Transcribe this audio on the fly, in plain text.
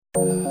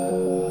Guten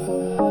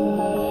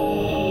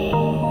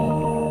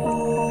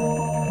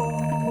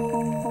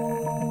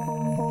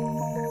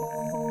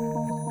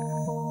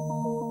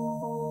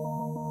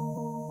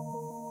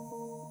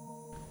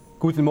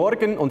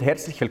Morgen und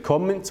herzlich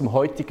willkommen zum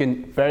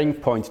heutigen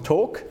Bearing Point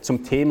Talk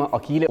zum Thema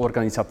agile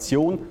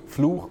Organisation,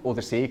 Fluch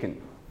oder Segen.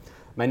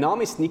 Mein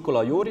Name ist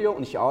Nicola Jorio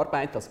und ich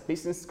arbeite als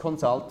Business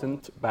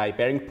Consultant bei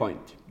Bearing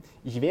Point.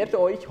 Ich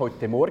werde euch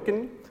heute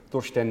Morgen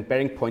durch den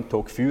Bearing Point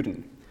Talk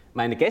führen.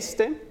 Meine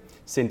Gäste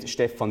sind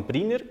Stefan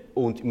Bryner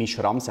und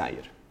Mischa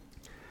Ramseyer.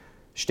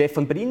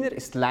 Stefan Bryner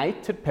ist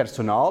Leiter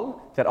Personal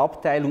der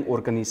Abteilung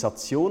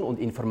Organisation und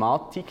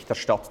Informatik der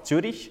Stadt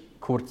Zurich,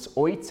 kurz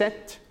OIZ,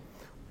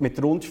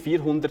 mit rund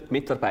 400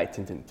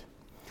 Mitarbeitenden.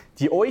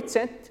 Die OIZ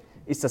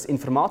ist das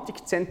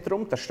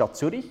Informatikzentrum der Stadt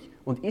Zurich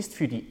und ist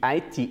für die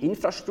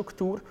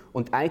IT-Infrastruktur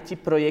und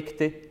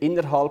IT-Projekte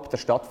innerhalb der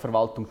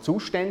Stadtverwaltung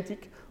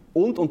zuständig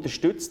und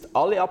unterstützt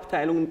alle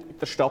Abteilungen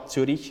der Stadt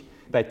Zürich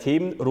bei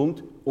Themen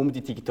rund um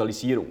die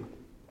Digitalisierung.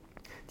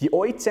 Die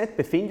OIZ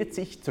befindet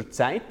sich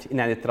zurzeit in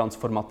einer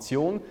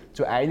Transformation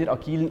zu einer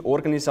agilen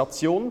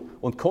Organisation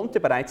und konnte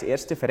bereits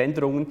erste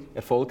Veränderungen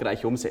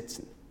erfolgreich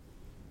umsetzen.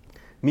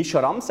 Mischa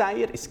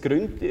Ramseyer ist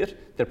Gründer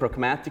der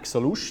Pragmatic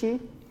Solution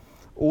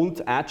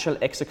und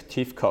Agile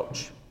Executive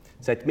Coach.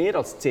 Seit mehr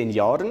als 10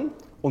 Jahren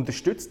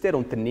unterstützt er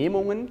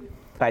Unternehmungen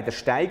bei der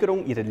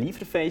Steigerung ihrer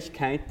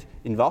Lieferfähigkeit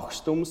in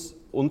Wachstums-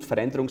 und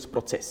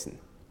Veränderungsprozessen.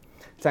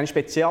 Sein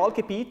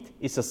Spezialgebiet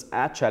ist das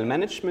Agile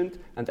Management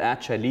und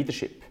Agile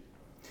Leadership.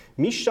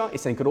 Mischa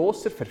ist ein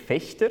großer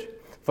Verfechter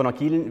von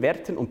agilen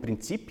Werten und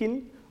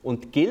Prinzipien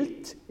und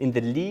gilt in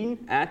der Lean,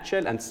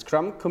 Agile und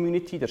Scrum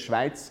Community der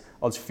Schweiz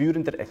als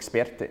führender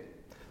Experte.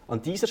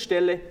 An dieser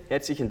Stelle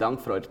herzlichen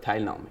Dank für eure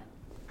Teilnahme.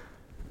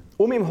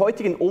 Um im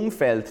heutigen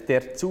Umfeld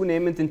der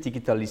zunehmenden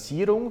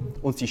Digitalisierung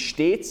und sich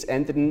stets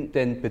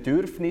ändernden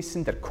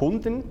Bedürfnissen der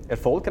Kunden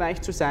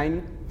erfolgreich zu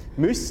sein,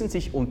 müssen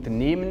sich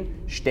Unternehmen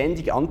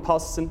ständig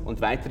anpassen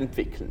und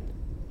weiterentwickeln.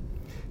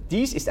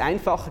 Dies ist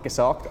einfacher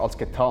gesagt als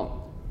getan.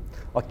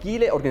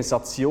 Agile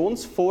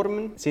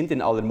Organisationsformen sind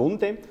in aller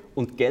Munde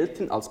und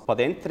gelten als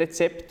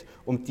Patentrezept,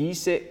 um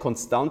diese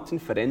konstanten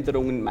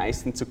Veränderungen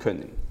meistern zu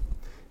können.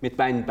 Mit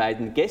meinen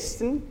beiden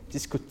Gästen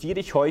diskutiere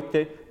ich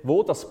heute,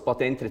 wo das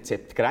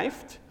Patentrezept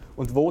greift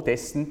und wo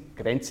dessen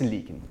Grenzen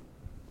liegen.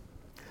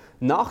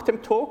 Nach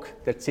dem Talk,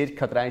 der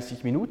ca.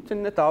 30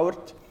 Minuten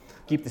dauert,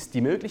 gibt es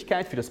die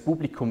Möglichkeit für das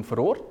Publikum vor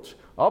Ort,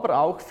 aber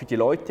auch für die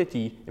Leute,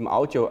 die im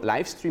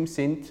Audio-Livestream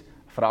sind,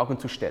 Fragen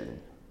zu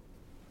stellen.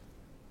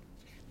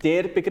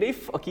 Der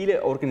Begriff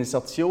agile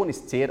Organisation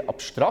ist sehr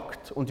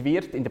abstrakt und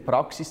wird in der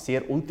Praxis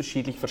sehr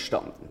unterschiedlich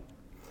verstanden.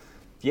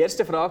 Die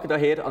erste Frage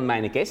daher an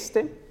meine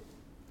Gäste: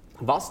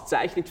 Was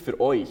zeichnet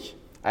für euch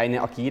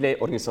eine agile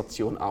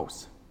Organisation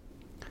aus?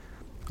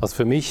 Also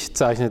für mich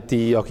zeichnet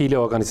die agile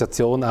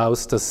Organisation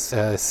aus, dass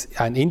es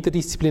ein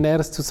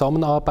interdisziplinäres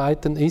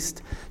Zusammenarbeiten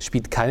ist. Es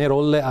spielt keine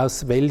Rolle,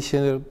 aus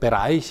welchem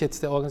Bereich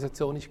jetzt der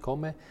Organisation ich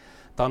komme.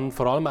 Dann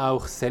vor allem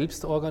auch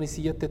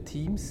selbstorganisierte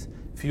Teams,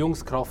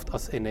 Führungskraft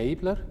als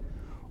Enabler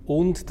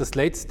und das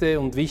Letzte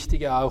und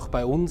Wichtige auch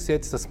bei uns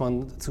jetzt, dass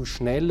man zu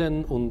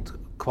schnellen und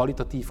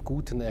qualitativ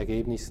guten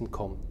Ergebnissen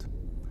kommt.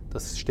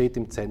 Das steht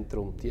im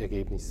Zentrum, die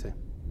Ergebnisse.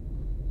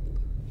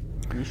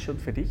 Wie schon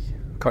für dich?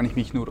 Kann ich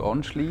mich nur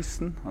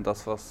anschließen an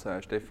das, was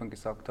Stefan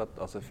gesagt hat.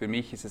 Also für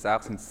mich ist es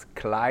auch, sind es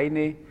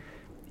kleine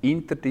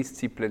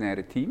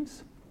interdisziplinäre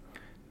Teams,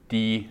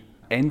 die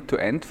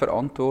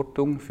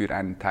End-to-End-Verantwortung für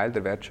einen Teil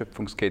der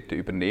Wertschöpfungskette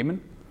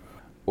übernehmen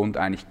und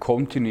eigentlich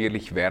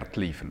kontinuierlich Wert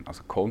liefern,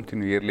 also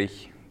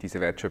kontinuierlich diese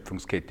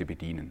Wertschöpfungskette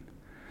bedienen.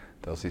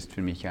 Das ist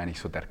für mich eigentlich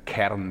so der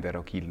Kern der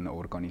agilen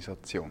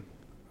Organisation.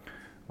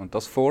 Und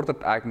das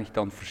fordert eigentlich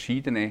dann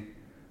verschiedene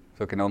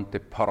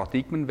sogenannte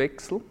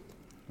Paradigmenwechsel.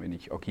 Wenn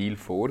ich agil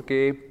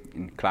vorgehe,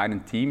 in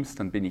kleinen Teams,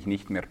 dann bin ich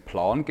nicht mehr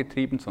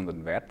plangetrieben,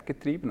 sondern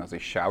wertgetrieben. Also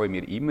ich schaue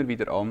mir immer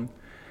wieder an,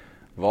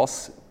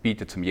 was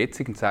bietet zum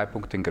jetzigen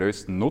Zeitpunkt den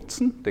größten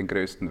Nutzen, den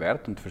größten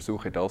Wert und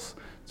versuche das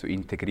zu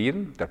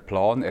integrieren. Der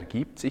Plan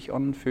ergibt sich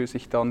an und für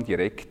sich dann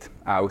direkt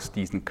aus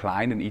diesen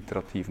kleinen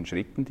iterativen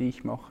Schritten, die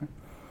ich mache.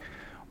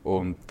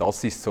 Und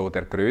das ist so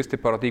der größte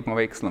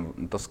Paradigmawechsel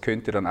und das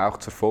könnte dann auch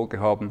zur Folge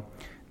haben,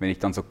 wenn ich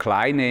dann so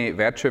kleine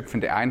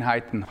wertschöpfende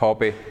Einheiten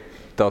habe,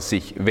 dass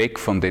ich weg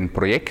von den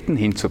Projekten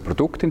hin zur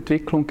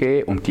Produktentwicklung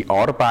gehe und die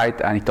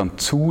Arbeit eigentlich dann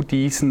zu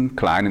diesen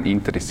kleinen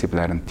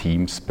interdisziplinären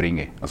Teams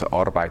bringe. Also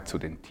Arbeit zu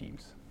den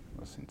Teams.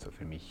 Das sind so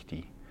für mich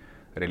die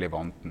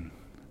relevanten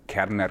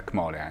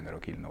Kernmerkmale einer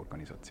agilen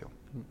Organisation.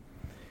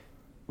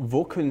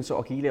 Wo können so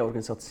agile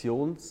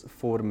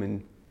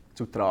Organisationsformen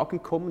zu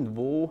tragen kommen?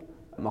 Wo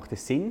macht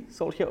es Sinn,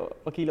 solche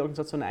agile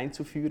Organisationen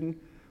einzuführen?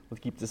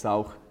 Und gibt es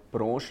auch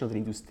Branchen oder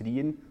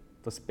Industrien,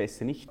 das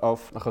besser nicht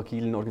nach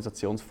agilen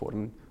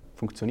Organisationsformen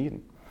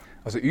funktionieren?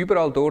 Also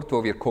überall dort,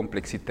 wo wir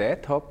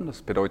Komplexität haben,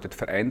 das bedeutet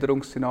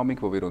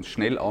Veränderungsdynamik, wo wir uns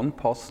schnell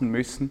anpassen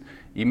müssen,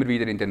 immer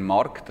wieder in den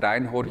Markt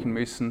reinhorchen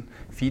müssen,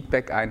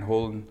 Feedback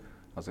einholen,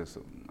 also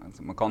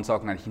man kann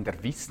sagen eigentlich in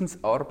der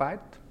Wissensarbeit,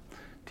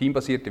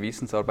 teambasierte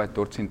Wissensarbeit,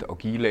 dort sind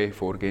agile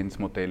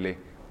Vorgehensmodelle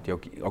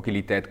die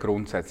Agilität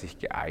grundsätzlich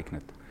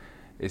geeignet.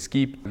 Es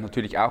gibt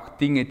natürlich auch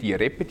Dinge, die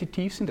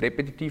repetitiv sind,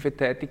 repetitive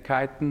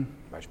Tätigkeiten,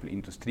 zum Beispiel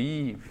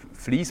Industrie,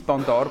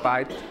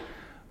 Fließbandarbeit,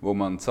 wo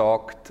man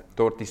sagt,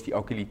 dort ist die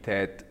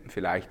Agilität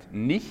vielleicht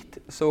nicht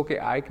so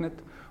geeignet,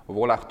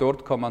 obwohl auch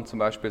dort kann man zum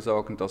Beispiel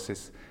sagen, dass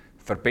es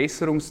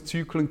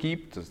Verbesserungszyklen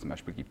gibt. Also zum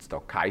Beispiel gibt es da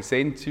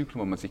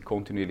Kaizen-Zyklen, wo man sich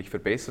kontinuierlich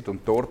verbessert,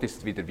 und dort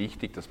ist wieder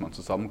wichtig, dass man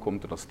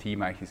zusammenkommt und das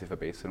Team eigentlich diese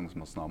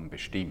Verbesserungsmaßnahmen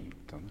bestimmt.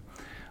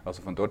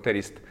 Also von dort her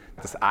ist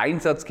das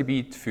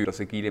Einsatzgebiet für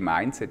das agile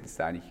Mindset ist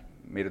eigentlich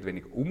mehr oder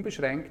weniger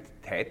unbeschränkt.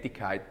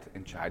 Tätigkeit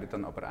entscheidet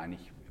dann aber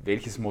eigentlich,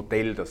 welches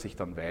Modell das ich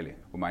dann wähle,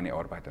 um eine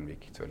Arbeit dann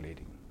wirklich zu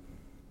erledigen.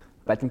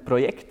 Bei den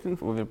Projekten,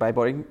 wo wir bei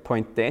Boiling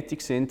Point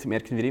tätig sind,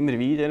 merken wir immer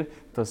wieder,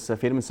 dass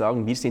Firmen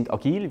sagen, wir sind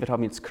agil, wir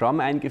haben jetzt Scrum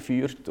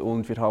eingeführt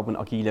und wir haben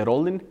agile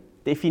Rollen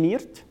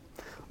definiert.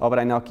 Aber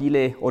eine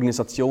agile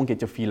Organisation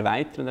geht ja viel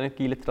weiter in eine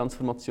agile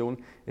Transformation.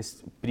 Es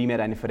ist primär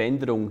eine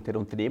Veränderung der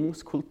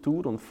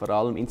Unternehmenskultur und vor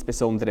allem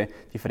insbesondere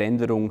die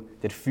Veränderung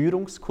der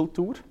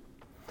Führungskultur.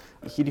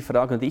 Hier die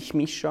Frage an dich,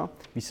 Mischa.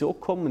 Wieso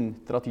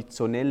kommen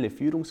traditionelle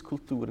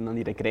Führungskulturen an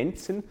ihre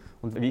Grenzen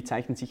und wie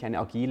zeichnet sich eine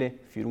agile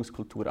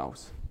Führungskultur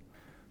aus?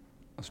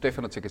 Also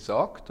Stefan hat es ja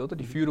gesagt, oder?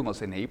 Die Führung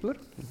als Enabler,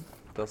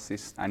 das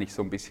ist eigentlich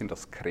so ein bisschen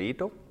das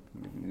Credo.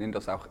 Wir nennen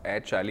das auch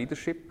Agile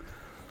Leadership.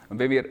 Und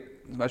wenn wir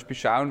zum Beispiel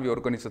schauen, wie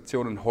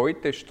Organisationen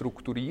heute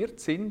strukturiert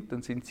sind,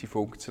 dann sind sie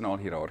funktional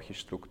hierarchisch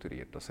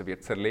strukturiert. Also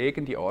wir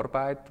zerlegen die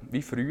Arbeit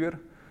wie früher,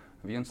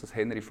 wie uns das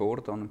Henry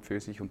Ford an und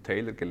für sich und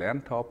Taylor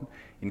gelernt haben,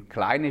 in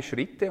kleine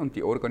Schritte, und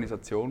die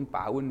Organisation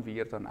bauen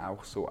wir dann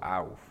auch so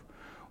auf.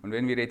 Und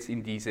wenn wir jetzt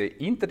in diese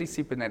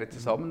interdisziplinäre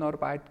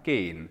Zusammenarbeit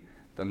gehen,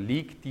 dann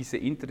liegt diese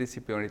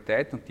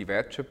Interdisziplinarität und die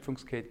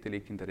Wertschöpfungskette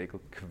liegt in der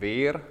Regel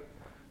quer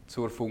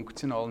zur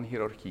funktionalen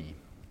Hierarchie.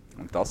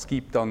 Und das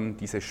gibt dann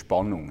diese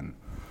Spannungen.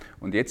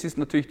 Und jetzt ist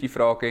natürlich die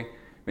Frage,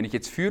 wenn ich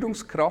jetzt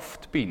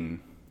Führungskraft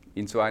bin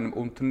in so einem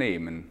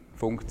Unternehmen,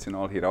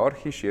 funktional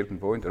hierarchisch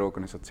irgendwo in der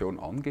Organisation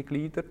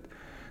angegliedert,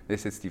 dann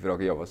ist jetzt die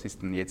Frage, ja, was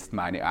ist denn jetzt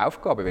meine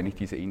Aufgabe, wenn ich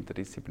diese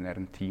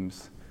interdisziplinären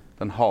Teams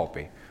dann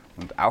habe?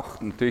 Und auch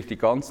natürlich die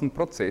ganzen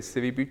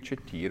Prozesse wie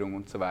Budgetierung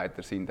und so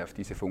weiter sind auf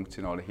diese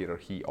funktionale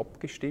Hierarchie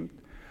abgestimmt.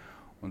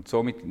 Und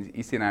somit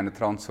ist in einer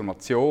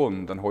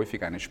Transformation dann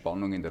häufig eine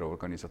Spannung in der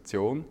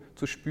Organisation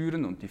zu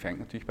spüren, und die fängt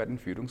natürlich bei den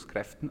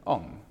Führungskräften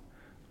an.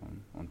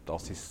 Und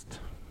das ist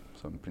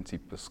so im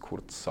Prinzip das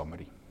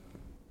Kurzsummary.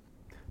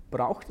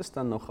 Braucht es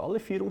dann noch alle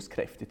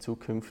Führungskräfte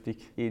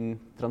zukünftig in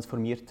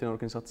transformierten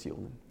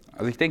Organisationen?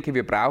 Also ich denke,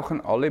 wir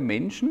brauchen alle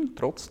Menschen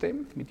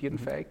trotzdem mit ihren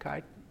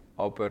Fähigkeiten,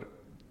 aber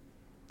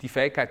die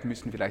Fähigkeiten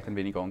müssen vielleicht ein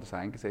wenig anders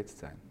eingesetzt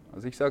sein.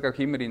 Also ich sage auch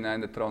immer, in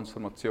einer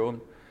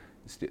Transformation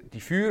ist die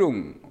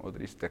Führung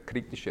oder ist der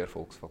kritische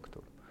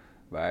Erfolgsfaktor.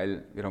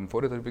 Weil wir haben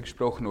vorher darüber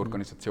gesprochen,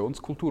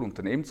 Organisationskultur,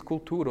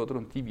 Unternehmenskultur, oder?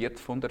 Und die wird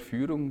von der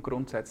Führung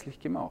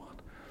grundsätzlich gemacht.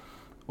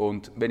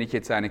 Und wenn ich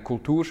jetzt eine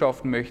Kultur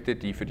schaffen möchte,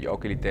 die für die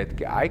Agilität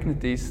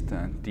geeignet ist,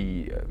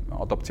 die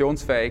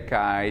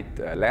Adaptionsfähigkeit,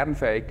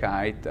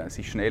 Lernfähigkeit,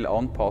 sich schnell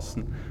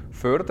anpassen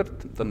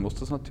fördert, dann muss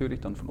das natürlich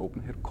dann von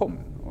oben her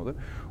kommen, oder?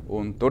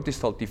 Und dort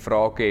ist halt die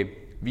Frage,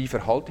 wie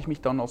verhalte ich mich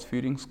dann als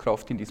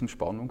Führungskraft in diesem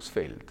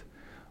Spannungsfeld?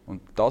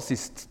 Und das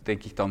ist,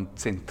 denke ich, dann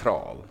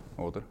zentral,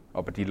 oder?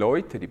 Aber die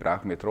Leute, die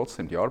brauchen wir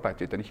trotzdem, die Arbeit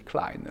wird ja nicht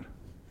kleiner.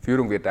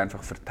 Führung wird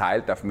einfach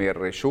verteilt auf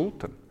mehrere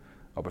Schultern.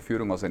 Aber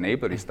Führung als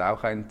Enabler ist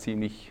auch ein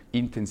ziemlich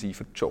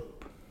intensiver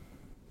Job.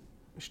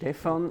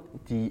 Stefan,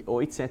 die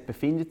OIZ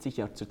befindet sich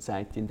ja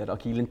zurzeit in der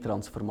agilen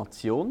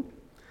Transformation.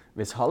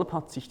 Weshalb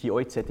hat sich die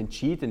OIZ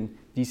entschieden,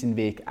 diesen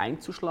Weg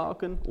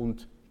einzuschlagen,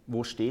 und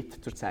wo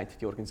steht zurzeit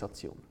die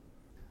Organisation?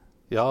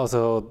 Ja,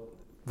 also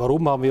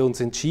warum haben wir uns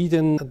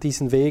entschieden,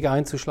 diesen Weg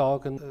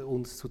einzuschlagen,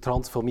 uns zu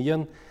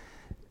transformieren?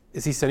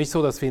 Es ist ja nicht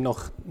so, dass wir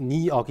noch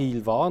nie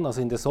agil waren.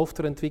 Also in der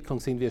Softwareentwicklung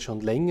sind wir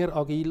schon länger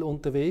agil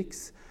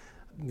unterwegs.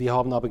 Wir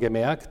haben aber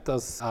gemerkt,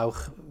 dass auch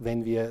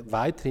wenn wir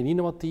weiterhin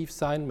innovativ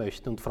sein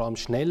möchten und vor allem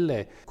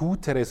schnelle,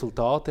 gute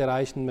Resultate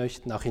erreichen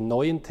möchten, auch in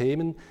neuen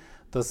Themen,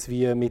 dass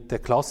wir mit der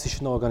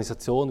klassischen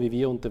Organisation, wie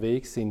wir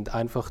unterwegs sind,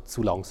 einfach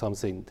zu langsam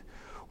sind.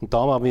 Und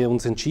darum haben wir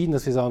uns entschieden,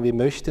 dass wir sagen, wir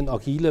möchten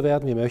agiler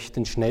werden, wir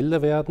möchten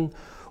schneller werden,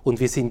 und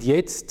wir sind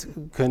jetzt,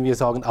 können wir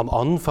sagen, am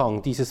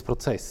Anfang dieses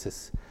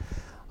Prozesses.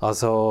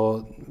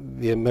 Also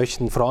wir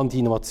möchten vor allem die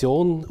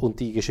Innovation und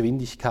die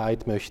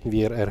Geschwindigkeit möchten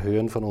wir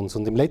erhöhen von uns.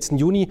 Und im letzten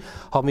Juni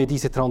haben wir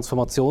diese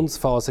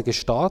Transformationsphase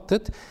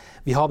gestartet.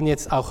 Wir haben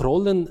jetzt auch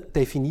Rollen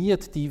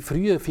definiert, die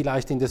früher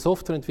vielleicht in der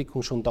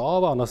Softwareentwicklung schon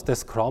da waren, also der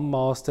Scrum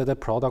Master, der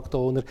Product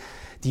Owner,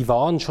 die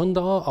waren schon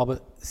da,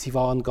 aber sie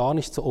waren gar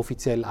nicht so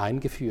offiziell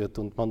eingeführt.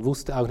 Und man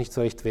wusste auch nicht so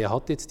recht, wer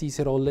hat jetzt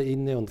diese Rolle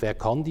inne und wer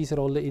kann diese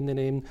Rolle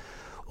innenehmen,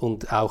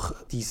 und auch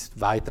dies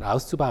weiter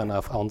auszubauen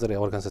auf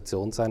andere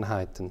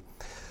Organisationseinheiten.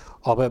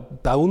 Aber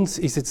bei uns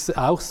ist es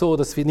auch so,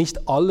 dass wir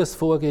nicht alles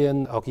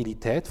Vorgehen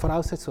Agilität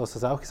voraussetzen. Du hast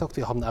das auch gesagt,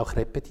 wir haben auch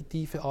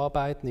repetitive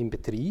Arbeiten im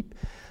Betrieb,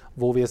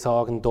 wo wir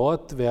sagen,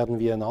 dort werden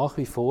wir nach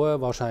wie vor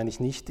wahrscheinlich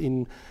nicht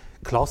im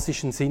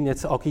klassischen Sinn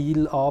jetzt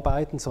agil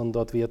arbeiten, sondern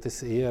dort wird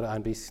es eher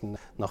ein bisschen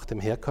nach dem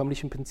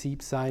herkömmlichen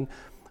Prinzip sein.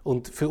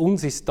 Und für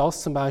uns ist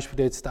das zum Beispiel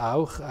jetzt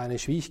auch eine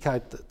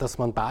Schwierigkeit, dass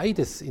man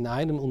beides in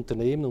einem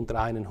Unternehmen unter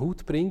einen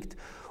Hut bringt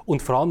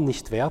und vor allem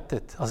nicht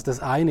wertet. Also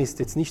das eine ist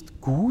jetzt nicht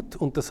gut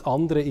und das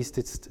andere ist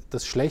jetzt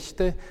das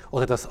Schlechte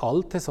oder das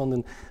Alte,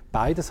 sondern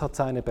beides hat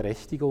seine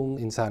Berechtigung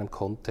in seinem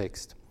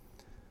Kontext.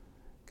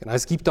 Genau,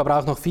 es gibt aber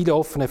auch noch viele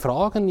offene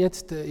Fragen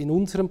jetzt in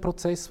unserem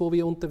Prozess, wo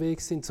wir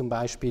unterwegs sind, zum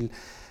Beispiel,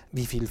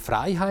 wie viel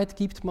Freiheit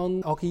gibt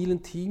man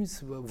agilen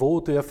Teams?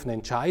 Wo dürfen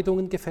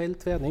Entscheidungen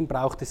gefällt werden?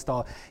 Braucht es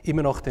da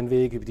immer noch den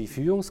Weg über die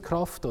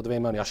Führungskraft? Oder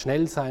wenn man ja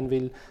schnell sein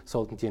will,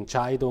 sollten die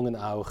Entscheidungen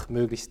auch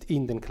möglichst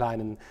in den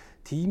kleinen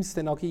Teams,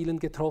 den agilen,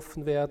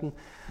 getroffen werden?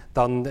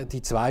 Dann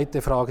die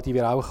zweite Frage, die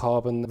wir auch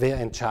haben, wer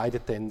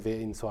entscheidet denn, wer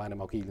in so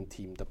einem agilen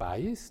Team dabei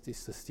ist?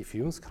 Ist das die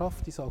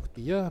Führungskraft, die sagt,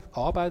 ihr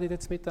arbeitet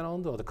jetzt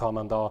miteinander? Oder kann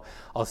man da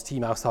als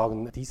Team auch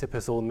sagen, diese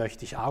Person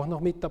möchte ich auch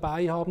noch mit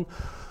dabei haben?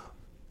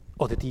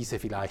 Oder diese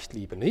vielleicht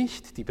lieber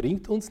nicht, die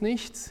bringt uns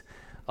nichts.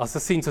 Also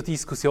das sind so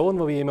Diskussionen,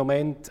 wo wir im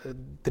Moment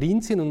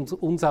drin sind und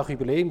uns auch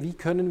überlegen, wie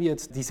können wir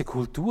jetzt diese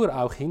Kultur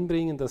auch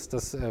hinbringen, dass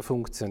das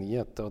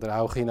funktioniert.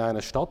 Oder auch in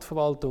einer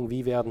Stadtverwaltung,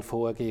 wie werden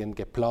Vorgehen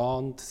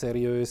geplant,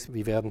 seriös,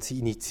 wie werden sie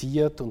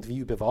initiiert und wie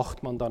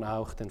überwacht man dann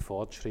auch den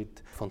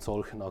Fortschritt von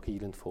solchen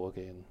agilen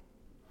Vorgehen.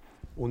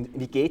 Und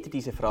wie geht ihr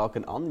diese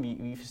Fragen an?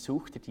 Wie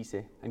versucht ihr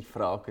diese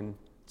Fragen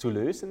zu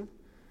lösen?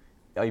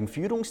 Ja, im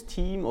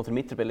Führungsteam oder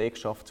mit der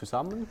Belegschaft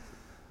zusammen?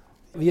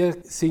 Wir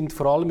sind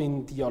vor allem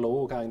in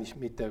Dialog eigentlich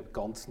mit der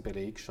ganzen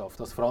Belegschaft.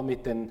 Also vor allem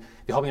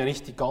wir haben ja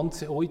nicht die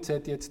ganze OIZ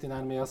jetzt in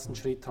einem ersten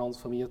Schritt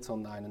transformiert,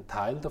 sondern einen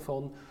Teil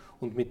davon.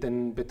 Und mit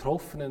den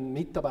betroffenen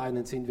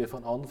Mitarbeitern sind wir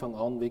von Anfang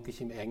an wirklich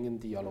im engen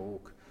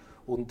Dialog.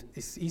 Und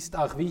es ist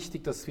auch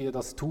wichtig, dass wir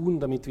das tun,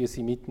 damit wir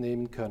sie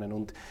mitnehmen können.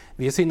 Und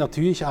wir sind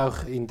natürlich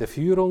auch in der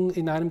Führung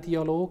in einem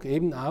Dialog,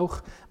 eben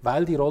auch,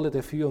 weil die Rolle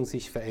der Führung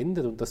sich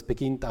verändert. Und das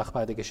beginnt auch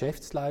bei der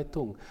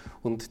Geschäftsleitung.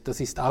 Und das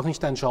ist auch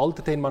nicht ein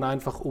Schalter, den man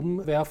einfach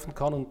umwerfen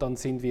kann und dann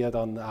sind wir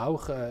dann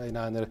auch in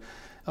einer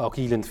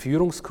agilen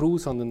Führungskrew,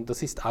 sondern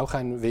das ist auch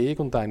ein Weg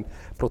und ein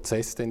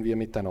Prozess, den wir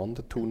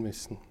miteinander tun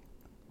müssen.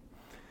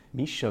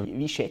 Mischa,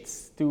 wie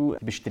schätzt du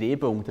die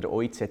Bestrebungen der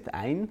OIZ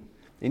ein?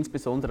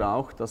 Insbesondere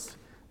auch, dass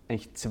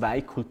eigentlich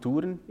zwei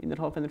Kulturen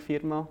innerhalb einer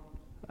Firma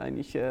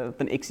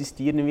dann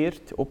existieren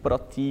wird,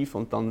 operativ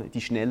und dann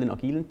die schnellen,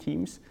 agilen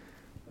Teams.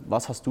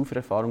 Was hast du für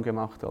Erfahrungen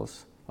gemacht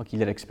als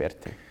agiler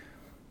Experte?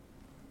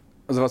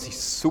 Also was ich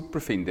super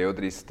finde,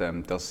 oder, ist,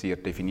 dass ihr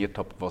definiert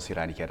habt, was ihr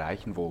eigentlich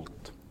erreichen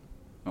wollt.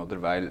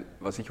 Oder? Weil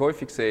was ich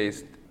häufig sehe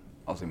ist,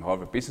 also im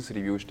Harvard Business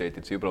Review steht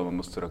jetzt überall, man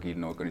muss zur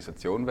agilen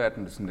Organisation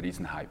werden, das ist ein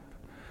Riesenhype.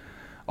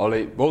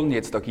 Alle wollen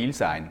jetzt agil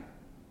sein.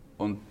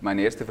 Und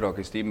meine erste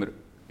Frage ist immer,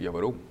 ja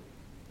warum?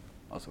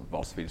 Also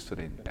was willst du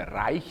denn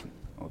erreichen,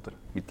 oder?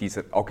 Mit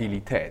dieser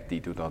Agilität,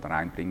 die du da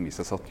reinbringen willst?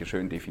 Das hast du ja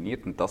schön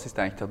definiert und das ist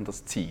eigentlich dann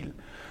das Ziel.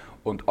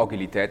 Und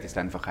Agilität ist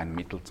einfach ein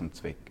Mittel zum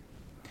Zweck.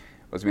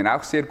 Was mir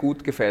auch sehr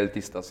gut gefällt,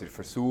 ist, dass ihr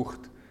versucht,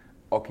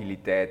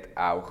 Agilität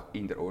auch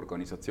in der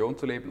Organisation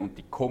zu leben und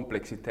die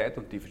Komplexität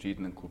und die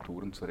verschiedenen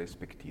Kulturen zu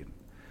respektieren.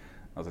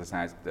 Also das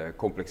heißt, die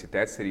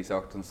Komplexitätstheorie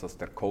sagt uns, dass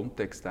der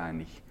Kontext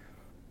eigentlich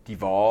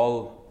die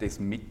Wahl des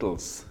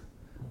Mittels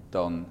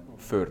dann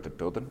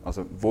fördert, oder?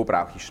 Also wo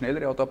brauche ich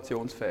schnellere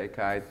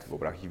Adaptionsfähigkeit, wo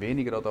brauche ich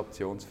weniger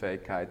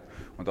Adaptionsfähigkeit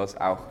und das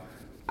auch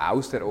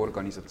aus der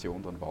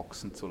Organisation dann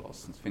wachsen zu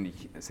lassen. Das finde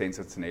ich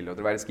sensationell,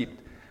 oder? Weil es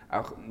gibt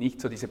auch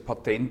nicht so diese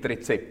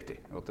Patentrezepte,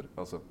 oder?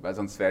 Also, weil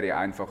sonst wäre ja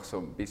einfach so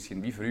ein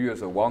bisschen wie früher,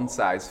 so one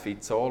size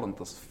fits all und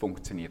das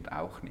funktioniert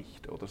auch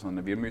nicht, oder?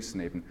 Sondern wir müssen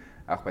eben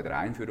auch bei der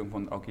Einführung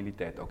von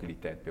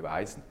Agilität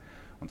beweisen.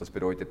 Und das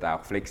bedeutet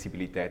auch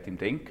Flexibilität im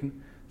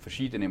Denken,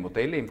 verschiedene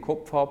Modelle im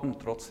Kopf haben,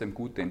 trotzdem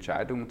gute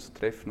Entscheidungen zu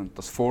treffen und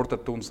das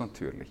fordert uns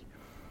natürlich.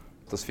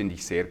 Das finde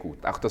ich sehr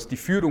gut. Auch, dass die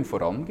Führung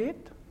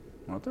vorangeht,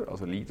 oder?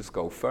 Also Leaders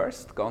go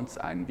first, ganz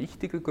ein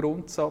wichtiger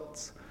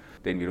Grundsatz,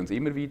 den wir uns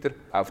immer wieder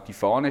auf die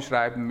Fahne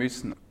schreiben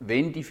müssen.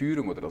 Wenn die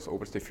Führung oder das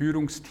oberste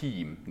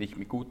Führungsteam nicht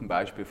mit gutem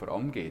Beispiel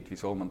vorangeht, wie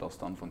soll man das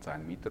dann von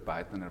seinen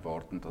Mitarbeitern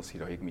erwarten, dass sie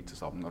da irgendwie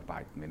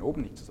zusammenarbeiten, wenn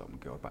oben nicht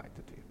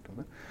zusammengearbeitet wird,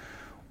 oder?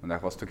 Und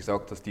auch was du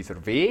gesagt hast,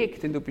 dieser Weg,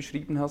 den du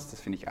beschrieben hast,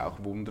 das finde ich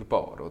auch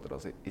wunderbar, oder?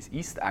 Also es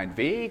ist ein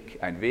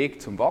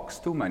Weg zum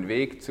Wachstum, ein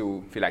Weg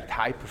zu vielleicht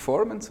High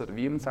Performance oder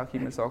wie man es auch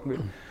immer sagen will.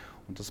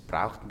 Und das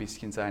braucht ein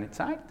bisschen seine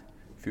Zeit.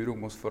 Führung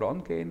muss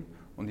vorangehen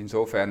und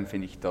insofern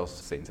finde ich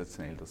das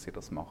sensationell, dass ihr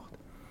das macht.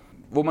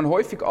 Wo man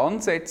häufig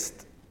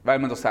ansetzt, weil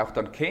man das auch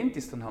dann kennt,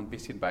 ist dann halt ein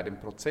bisschen bei den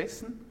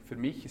Prozessen. Für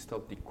mich ist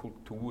halt die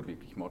Kultur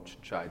wirklich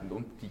entscheidend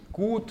und die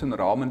guten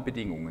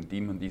Rahmenbedingungen,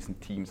 die man diesen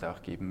Teams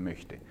auch geben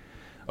möchte.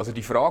 Also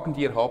die Fragen,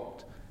 die ihr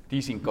habt, die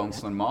sind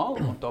ganz normal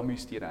und da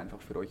müsst ihr einfach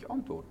für euch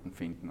Antworten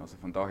finden. Also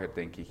von daher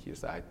denke ich, ihr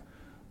seid,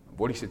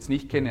 obwohl ich es jetzt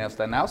nicht kenne aus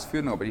deinen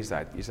Ausführungen, aber ihr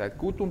seid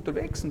gut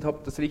unterwegs und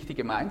habt das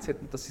richtige Mindset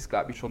und das ist,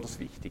 glaube ich, schon das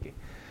Wichtige.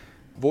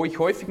 Wo ich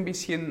häufig ein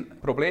bisschen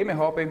Probleme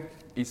habe,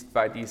 ist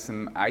bei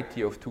diesem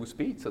IT of Two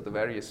Speeds oder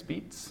Various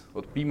Speeds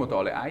oder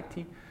bimodale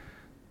IT,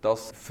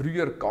 das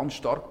früher ganz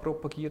stark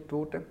propagiert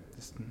wurde.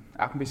 Das ist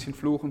auch ein bisschen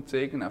Fluch und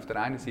Segen. Auf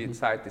der einen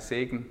Seite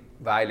Segen,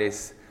 weil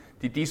es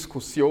die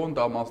Diskussion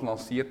damals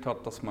lanciert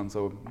hat, dass man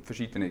so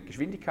verschiedene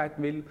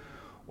Geschwindigkeiten will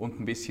und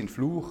ein bisschen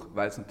Fluch,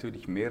 weil es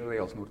natürlich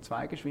mehrere als nur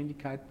 2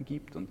 Geschwindigkeiten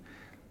gibt und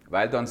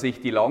weil dann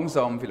sich die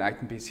langsamen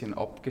vielleicht ein bisschen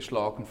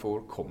abgeschlagen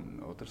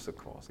vorkommen oder so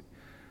quasi.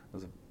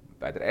 Also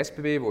bei der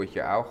SBB, wo ich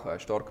ja auch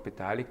stark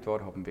beteiligt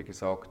war, haben wir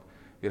gesagt,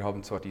 wir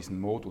haben zwar diesen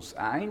Modus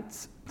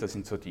 1, das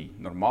sind so die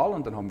normalen,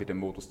 und dann haben wir den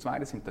Modus 2,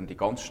 das sind dann die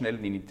ganz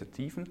schnellen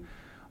Initiativen,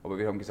 aber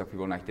wir haben gesagt, wir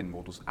wollen eigentlich den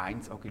Modus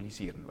 1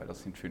 agilisieren, weil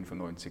das sind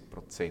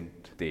 95%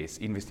 des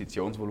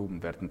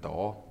Investitionsvolumens werden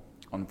da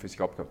an und für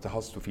sich abgehabt. Da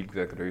hast du viel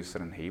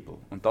größeren Hebel.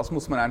 Und das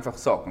muss man einfach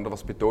sagen. Und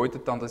was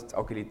bedeutet dann das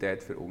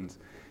Agilität für uns?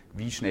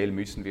 Wie schnell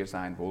müssen wir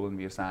sein, wollen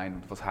wir sein?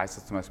 Und was heißt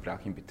das zum Beispiel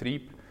auch im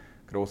Betrieb?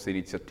 Große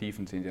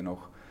Initiativen sind ja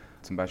noch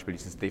zum Beispiel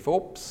dieses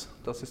DevOps,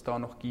 das es da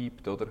noch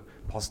gibt. Oder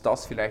passt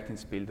das vielleicht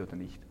ins Bild oder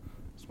nicht?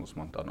 Das muss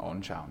man dann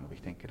anschauen. Aber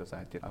ich denke, da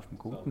seid ihr auf einem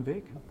guten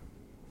Weg.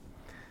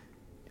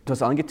 Du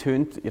hast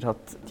angetönt, ihr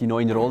habt die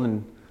neuen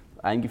Rollen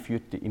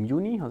eingeführt im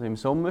Juni, also im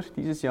Sommer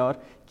dieses Jahr.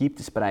 Gibt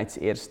es bereits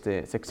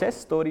erste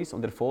Success Stories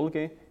und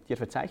Erfolge, die ihr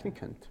verzeichnen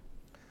könnt?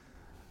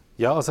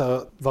 Ja,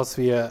 also was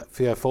wir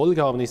für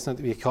Erfolge haben, ist,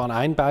 ich kann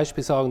ein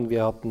Beispiel sagen,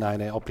 wir hatten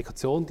eine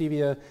Applikation, die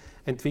wir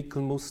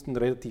entwickeln mussten,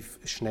 relativ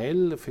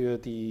schnell für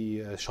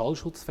die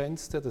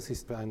Schallschutzfenster. Das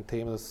ist ein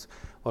Thema, das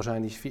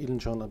wahrscheinlich vielen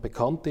schon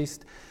bekannt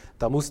ist.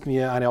 Da mussten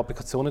wir eine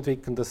Applikation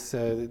entwickeln, dass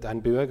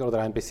ein Bürger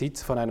oder ein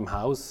Besitzer von einem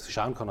Haus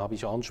schauen kann, habe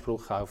ich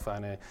Anspruch auf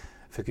eine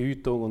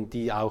Vergütung und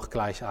die auch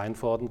gleich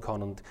einfordern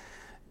kann. Und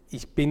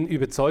ich bin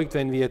überzeugt,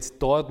 wenn wir jetzt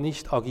dort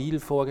nicht agil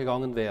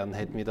vorgegangen wären,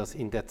 hätten wir das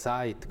in der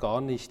Zeit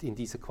gar nicht in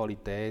dieser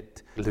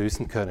Qualität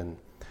lösen können.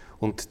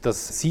 Und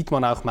das sieht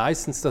man auch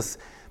meistens, dass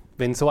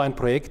wenn so ein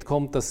Projekt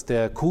kommt, dass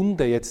der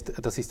Kunde jetzt,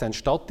 das ist ein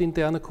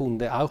stadtinterner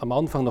Kunde, auch am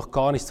Anfang noch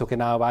gar nicht so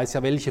genau weiß,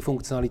 ja, welche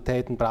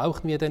Funktionalitäten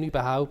brauchen wir denn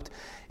überhaupt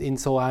in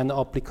so einer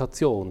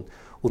Applikation.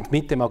 Und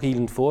mit dem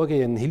agilen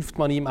Vorgehen hilft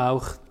man ihm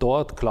auch,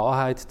 dort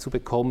Klarheit zu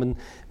bekommen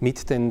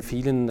mit den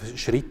vielen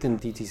Schritten,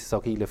 die dieses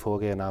agile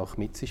Vorgehen auch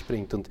mit sich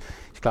bringt. Und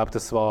ich glaube,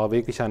 das war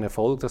wirklich ein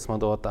Erfolg, dass man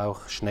dort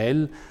auch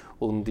schnell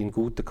und in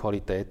guter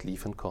Qualität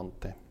liefern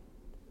konnte.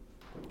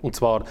 Und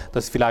zwar,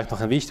 das ist vielleicht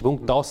noch ein wichtiger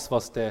Punkt, das,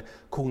 was der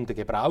Kunde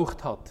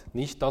gebraucht hat,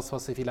 nicht das,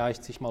 was er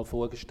vielleicht sich mal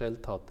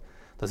vorgestellt hat.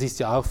 Das ist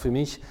ja auch für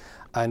mich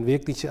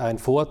wirklich ein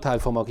Vorteil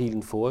vom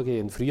agilen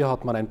Vorgehen. Früher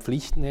hat man ein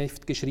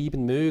Pflichtenheft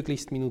geschrieben,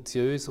 möglichst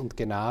minutiös und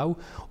genau.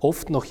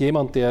 Oft noch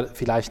jemand, der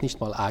vielleicht nicht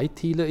mal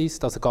ITler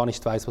ist, also gar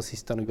nicht weiß, was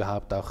ist dann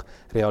überhaupt auch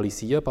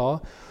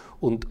realisierbar.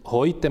 Und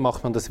heute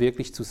macht man das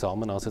wirklich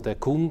zusammen. Also der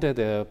Kunde,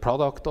 der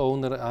Product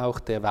Owner auch,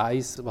 der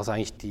weiß, was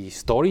eigentlich die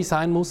Story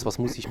sein muss, was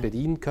muss ich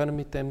bedienen können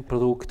mit dem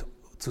Produkt,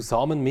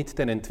 zusammen mit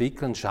den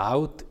Entwicklern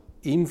schaut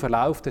im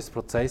Verlauf des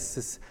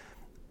Prozesses,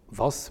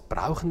 was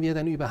brauchen wir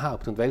denn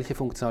überhaupt und welche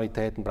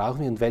Funktionalitäten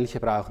brauchen wir und welche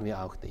brauchen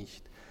wir auch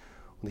nicht.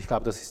 Und ich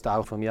glaube, das ist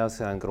auch von mir aus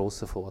ein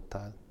großer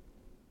Vorteil.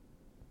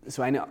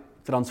 So eine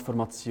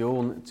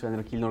Transformation zu einer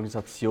agilen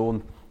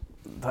Organisation,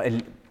 da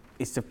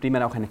ist ja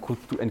primär auch ein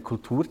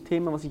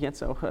Kulturthema, was ich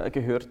jetzt auch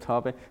gehört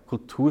habe.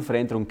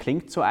 Kulturveränderung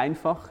klingt so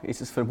einfach,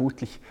 ist es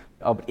vermutlich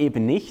aber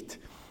eben nicht.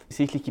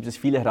 Sicherlich gibt es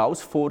viele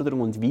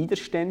Herausforderungen und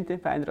Widerstände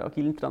bei einer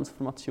agilen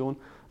Transformation.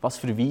 Was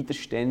für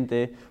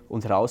Widerstände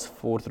und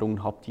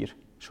Herausforderungen habt ihr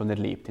schon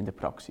erlebt in der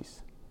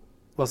Praxis?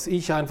 Was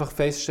ich einfach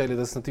feststelle,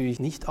 dass natürlich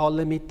nicht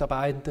alle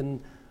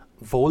Mitarbeitenden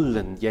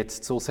wollen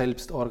jetzt so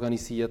selbst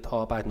organisiert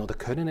arbeiten oder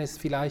können es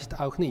vielleicht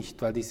auch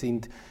nicht, weil die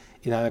sind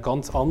in einer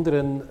ganz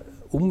anderen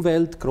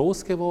Umwelt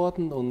groß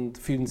geworden und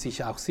fühlen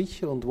sich auch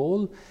sicher und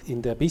wohl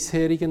in der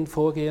bisherigen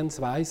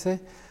Vorgehensweise.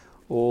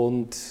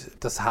 Und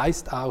das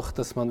heißt auch,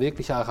 dass man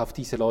wirklich auch auf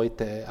diese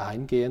Leute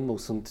eingehen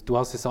muss. Und du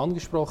hast es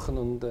angesprochen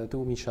und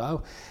du, Mischa,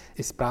 auch,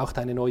 es braucht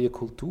eine neue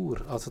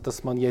Kultur. Also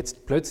dass man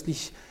jetzt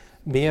plötzlich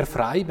mehr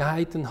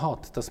Freiheiten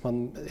hat, dass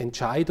man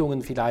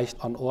Entscheidungen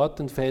vielleicht an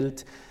Orten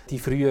fällt, die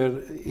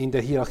früher in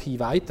der Hierarchie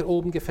weiter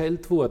oben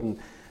gefällt wurden,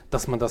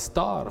 dass man das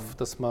darf,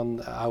 dass man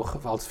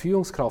auch als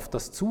Führungskraft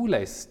das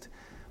zulässt.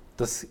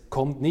 Das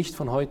kommt nicht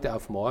von heute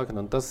auf morgen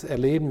und das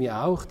erleben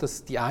wir auch,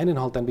 dass die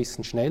einen halt ein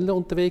bisschen schneller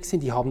unterwegs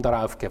sind, die haben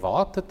darauf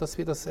gewartet, dass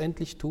wir das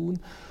endlich tun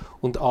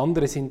und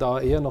andere sind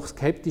da eher noch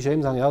skeptisch,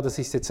 eben sagen, ja, das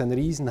ist jetzt ein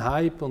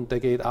Riesenhype und der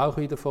geht auch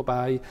wieder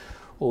vorbei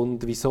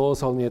und wieso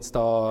sollen wir jetzt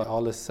da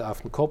alles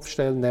auf den Kopf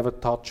stellen, never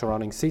touch a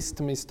running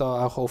system ist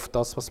da auch oft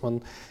das, was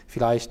man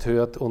vielleicht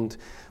hört und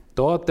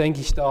dort denke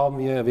ich, da haben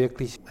wir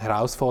wirklich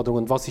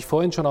Herausforderungen, was ich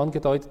vorhin schon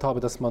angedeutet habe,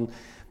 dass man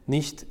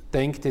nicht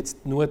denkt,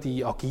 jetzt nur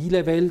die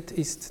agile Welt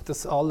ist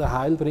das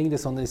Allerheilbringende,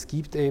 sondern es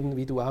gibt eben,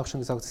 wie du auch schon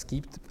gesagt hast, es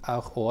gibt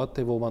auch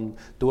Orte, wo man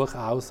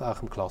durchaus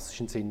auch im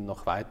klassischen Sinn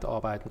noch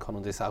weiterarbeiten kann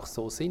und es auch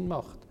so Sinn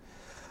macht.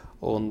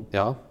 Und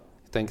ja,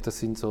 ich denke, das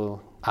sind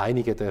so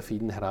einige der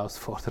vielen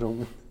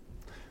Herausforderungen.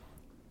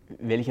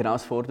 Welche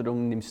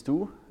Herausforderungen nimmst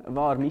du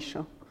wahr,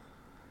 Mischa?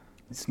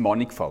 Es ist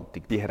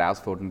mannigfaltig, die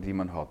Herausforderungen, die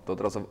man hat.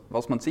 Oder? Also,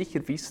 was man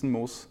sicher wissen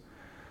muss,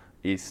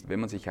 ist, wenn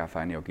man sich auf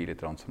eine agile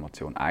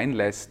Transformation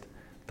einlässt,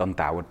 dann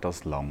dauert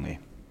das lange.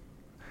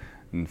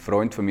 Ein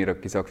Freund von mir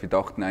hat gesagt, wir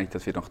dachten eigentlich,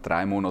 dass wir nach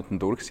 3 Monaten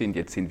durch sind,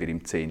 jetzt sind wir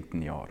im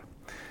 10. Jahr.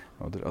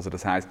 Oder? Also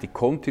das heißt, die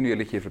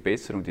kontinuierliche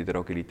Verbesserung, die der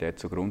Agilität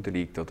zugrunde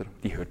liegt, oder,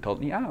 die hört halt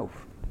nie auf.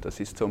 Das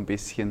ist so ein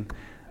bisschen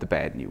the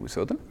bad news,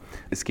 oder?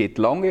 Es geht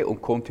lange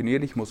und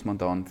kontinuierlich muss man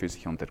dann für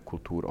sich an der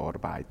Kultur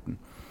arbeiten.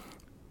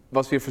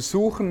 Was wir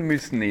versuchen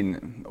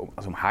müssen,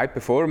 um High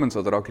Performance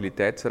oder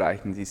Agilität zu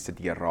erreichen, ist ja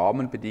die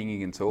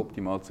Rahmenbedingungen so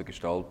optimal zu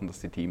gestalten,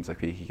 dass die Teams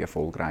auch wirklich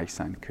erfolgreich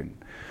sein können.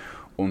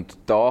 Und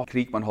da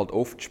kriegt man halt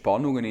oft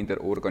Spannungen in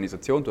der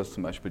Organisation. Du hast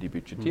zum Beispiel die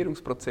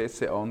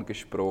Budgetierungsprozesse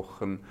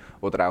angesprochen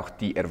oder auch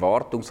die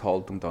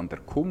Erwartungshaltung dann der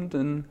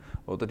Kunden,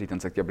 oder, die dann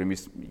sagt, ja, aber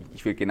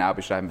ich will genau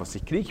beschreiben, was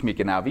ich kriege, ich will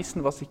genau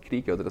wissen, was ich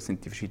kriege. Oder das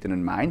sind die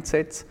verschiedenen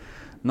Mindsets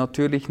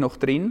natürlich noch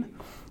drin.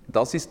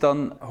 Das ist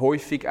dann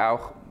häufig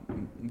auch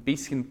ein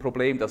bisschen ein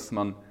Problem, dass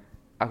man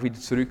auch wieder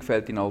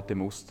zurückfällt in alte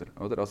Muster.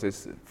 Oder? Also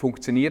es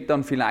funktioniert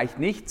dann vielleicht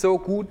nicht so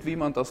gut, wie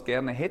man das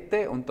gerne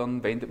hätte, und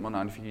dann wendet man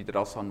einfach wieder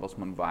das an, was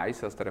man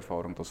weiß aus der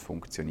Erfahrung, das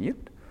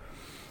funktioniert.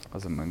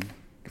 Also man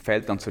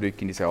fällt dann zurück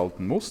in diese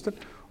alten Muster.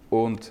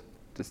 Und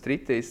das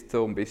Dritte ist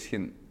so ein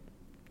bisschen,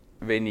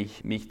 wenn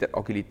ich mich der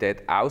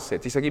Agilität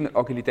aussetze. Ich sage immer,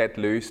 Agilität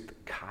löst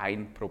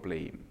kein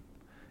Problem.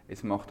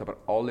 Es macht aber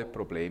alle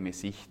Probleme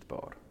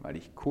sichtbar, weil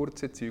ich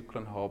kurze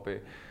Zyklen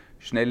habe,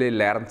 schnelle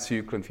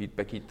Lernzyklen,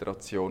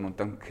 Feedback-Iteration, und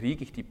dann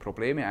kriege ich die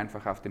Probleme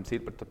einfach auf dem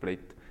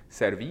Silbertablett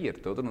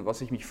serviert. Oder? Und was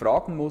ich mich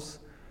fragen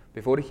muss,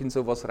 bevor ich in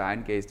sowas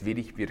reingehe, ist, will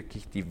ich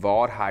wirklich die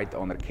Wahrheit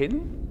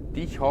anerkennen,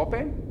 die ich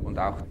habe, und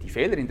auch die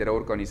Fehler in der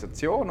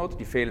Organisation oder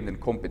die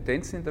fehlenden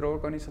Kompetenzen in der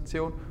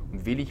Organisation,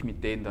 und will ich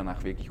mit denen dann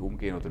auch wirklich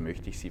umgehen oder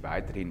möchte ich sie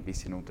weiterhin ein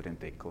bisschen unter den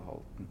Deckel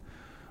halten?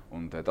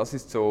 Und das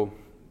ist so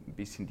ein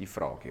bisschen die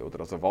Frage.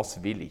 Oder? Also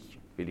was will ich?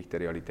 Will ich der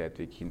Realität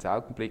wirklich ins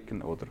Auge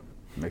blicken oder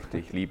möchte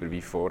ich lieber wie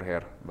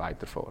vorher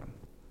weiterfahren?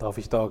 Darf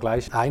ich da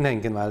gleich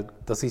einhängen, weil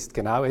das ist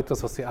genau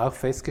etwas, was wir auch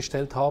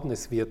festgestellt haben.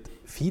 Es wird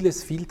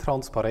vieles viel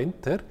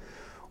transparenter,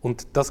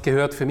 und das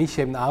gehört für mich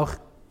eben auch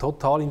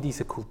total in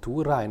diese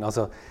Kultur rein.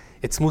 Also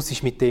jetzt muss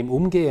ich mit dem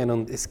umgehen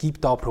und es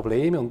gibt da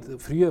Probleme, und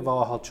früher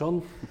war halt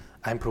schon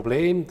ein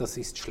Problem, das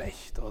ist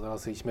schlecht. Oder?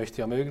 Also ich möchte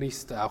ja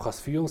möglichst, auch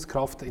als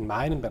Führungskraft, in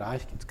meinem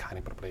Bereich gibt es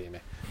keine Probleme.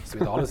 Es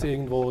wird alles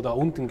irgendwo da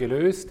unten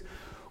gelöst.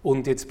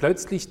 Und jetzt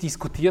plötzlich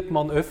diskutiert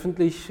man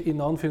öffentlich,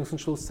 in Anführungs-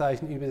 und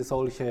Schlusszeichen, über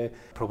solche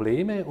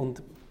Probleme.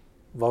 Und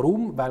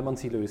warum? Weil man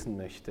sie lösen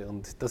möchte.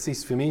 Und das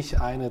ist für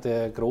mich einer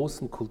der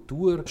großen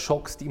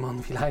Kulturschocks, die man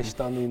vielleicht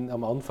dann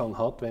am Anfang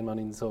hat, wenn man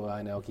in so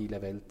eine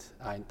agile Welt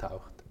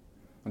eintaucht.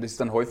 Und es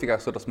ist dann häufig auch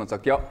so, dass man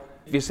sagt, ja,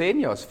 wir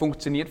sehen ja, es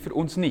funktioniert für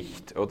uns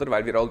nicht, oder?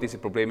 Weil wir all diese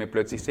Probleme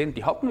plötzlich sehen.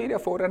 Die hatten wir ja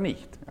vorher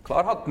nicht. Ja,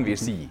 klar hatten wir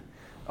sie,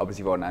 aber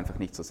sie waren einfach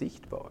nicht so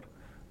sichtbar.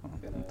 Und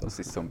das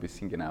ist so ein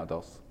bisschen genau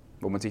das,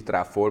 wo man sich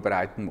darauf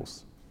vorbereiten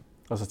muss.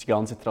 Also dass die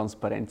ganze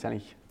Transparenz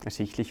eigentlich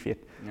ersichtlich wird.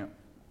 Ja.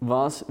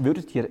 Was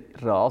würdet ihr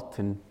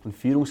raten von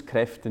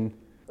Führungskräften,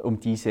 um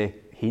diese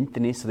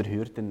Hindernisse oder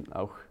Hürden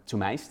auch zu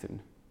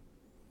meistern?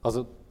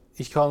 Also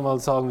ich kann mal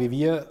sagen, wie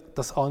wir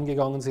das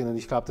angegangen sind, und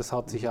ich glaube, das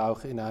hat sich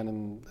auch in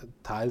einem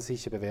Teil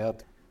sicher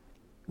bewährt.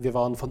 Wir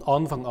waren von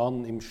Anfang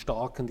an im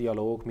starken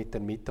Dialog mit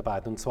den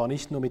Mitarbeitern, und zwar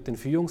nicht nur mit den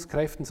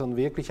Führungskräften, sondern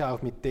wirklich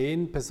auch mit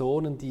den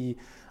Personen, die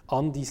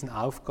an diesen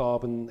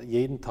Aufgaben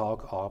jeden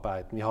Tag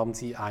arbeiten. Wir haben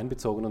sie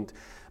einbezogen, und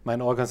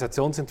mein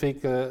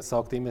Organisationsentwickler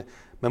sagt immer,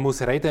 man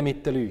muss reden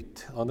mit den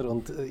Leuten. Oder?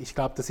 Und ich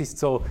glaube, das ist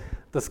so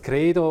das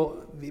Credo.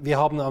 Wir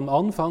haben am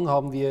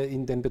Anfang,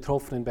 in den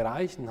betroffenen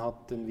Bereichen,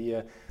 hatten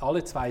wir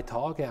alle 2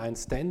 Tage ein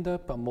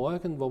Stand-up am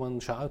Morgen, wo man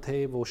schaut,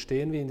 hey, wo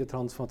stehen wir in der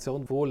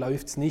Transformation, wo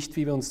läuft es nicht,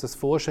 wie wir uns das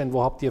vorstellen,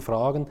 wo habt ihr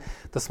Fragen,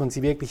 dass man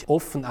sie wirklich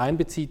offen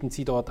einbezieht und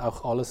sie dort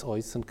auch alles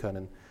äußern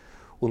können.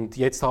 Und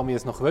jetzt haben wir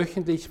es noch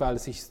wöchentlich, weil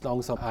es sich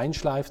langsam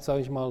einschleift,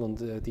 sage ich mal,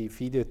 und die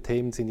viele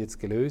Themen sind jetzt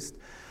gelöst.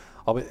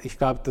 Aber ich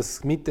glaube,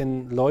 dass mit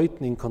den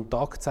Leuten in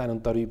Kontakt sein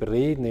und darüber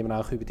reden, eben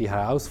auch über die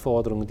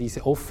Herausforderungen,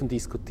 diese offen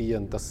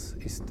diskutieren, das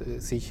ist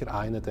sicher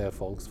einer der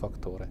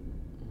Erfolgsfaktoren.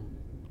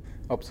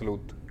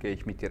 Absolut, gehe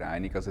ich mit dir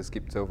einig. Also es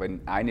gibt so,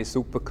 wenn eine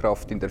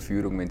Superkraft in der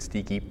Führung, wenn es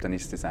die gibt, dann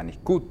ist es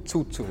eigentlich gut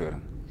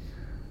zuzuhören.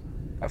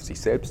 Auf sich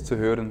selbst zu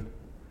hören,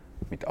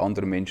 mit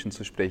anderen Menschen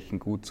zu sprechen,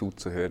 gut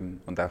zuzuhören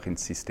und auch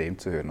ins System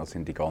zu hören, also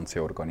in die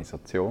ganze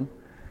Organisation.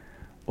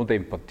 Und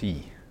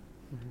Empathie.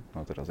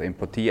 Also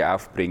Empathie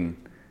aufbringen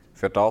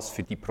für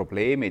die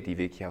Probleme, die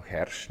wirklich auch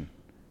herrschen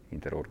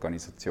in der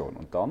Organisation.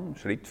 Und dann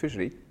Schritt für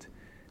Schritt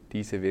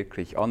diese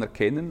wirklich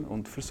anerkennen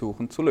und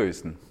versuchen zu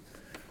lösen.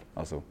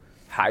 Also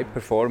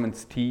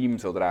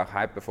High-Performance-Teams oder auch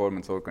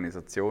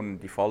High-Performance-Organisationen,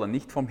 die fallen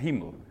nicht vom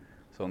Himmel,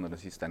 sondern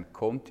es ist ein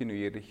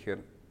kontinuierlicher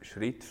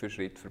Schritt für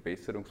Schritt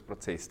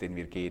Verbesserungsprozess, den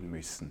wir gehen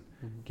müssen,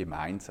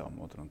 gemeinsam.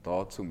 Oder? Und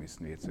dazu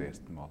müssen wir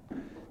zuerst einmal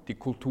die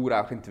Kultur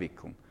auch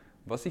entwickeln.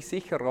 Was ich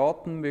sicher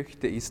raten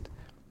möchte, ist,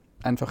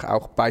 einfach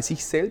auch bei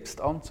sich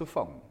selbst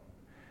anzufangen.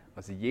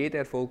 Also jede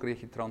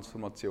erfolgreiche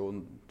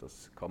Transformation,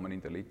 das kann man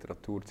in der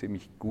Literatur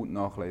ziemlich gut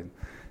nachlesen,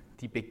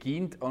 die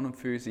beginnt an und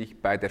für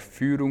sich bei der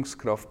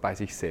Führungskraft bei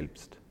sich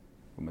selbst.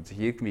 Wo man sich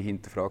irgendwie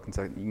hinterfragt und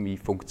sagt, irgendwie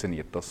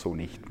funktioniert das so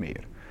nicht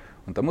mehr.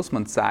 Und da muss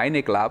man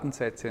seine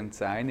Glaubenssätze und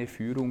seine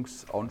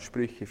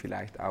Führungsansprüche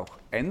vielleicht auch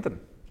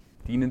ändern.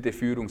 Dienende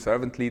Führung,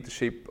 Servant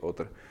Leadership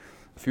oder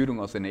Führung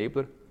als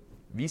Enabler,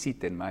 wie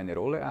sieht denn meine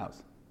Rolle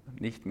aus?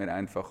 Nicht mehr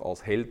einfach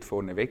als Held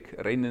vorne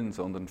wegrennen,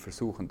 sondern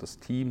versuchen, das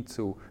Team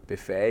zu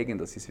befähigen,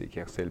 dass sie es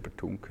wirklich auch selber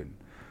tun können.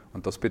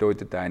 Und das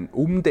bedeutet ein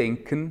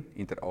Umdenken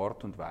in der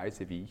Art und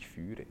Weise, wie ich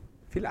führe.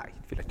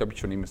 Vielleicht habe ich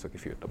schon immer so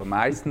geführt, aber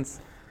meistens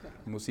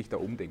muss ich da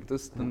umdenken.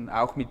 Das ist dann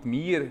auch mit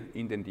mir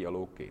in den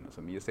Dialog gehen,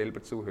 also mir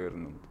selber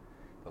zuhören und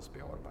das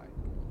bearbeiten.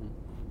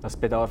 Das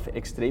bedarf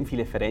extrem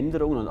viele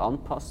Veränderungen und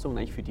Anpassungen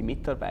eigentlich für die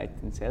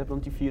Mitarbeitenden selber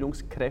und die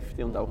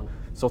Führungskräfte und auch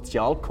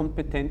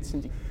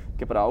Sozialkompetenzen, die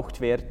gebraucht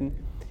werden.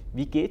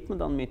 Wie geht man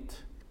dann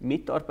mit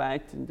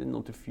Mitarbeitenden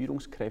oder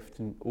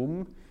Führungskräften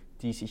um,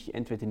 die sich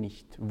entweder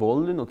nicht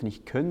wollen oder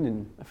nicht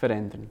können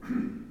verändern?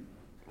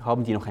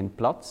 Haben die noch einen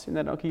Platz in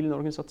einer agilen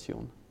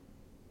Organisation?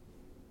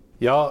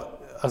 Ja,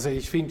 also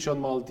ich finde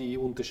schon mal die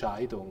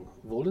Unterscheidung.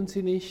 Wollen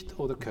sie nicht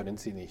oder können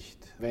sie nicht?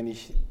 Wenn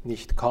ich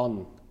nicht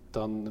kann,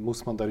 dann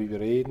muss man darüber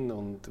reden,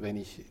 und wenn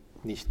ich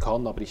nicht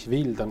kann, aber ich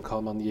will, dann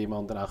kann man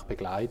jemanden auch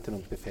begleiten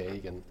und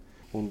befähigen.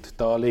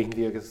 Und da legen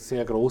wir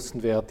sehr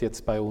großen Wert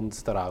jetzt bei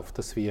uns darauf,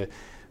 dass wir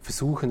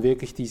versuchen,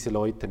 wirklich diese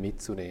Leute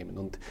mitzunehmen.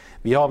 Und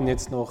wir haben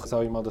jetzt noch,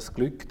 sage ich mal, das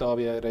Glück, da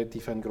wir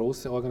relativ eine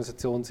große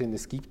Organisation sind,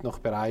 es gibt noch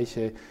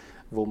Bereiche,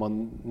 wo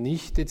man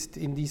nicht jetzt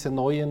in dieser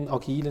neuen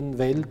agilen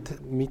Welt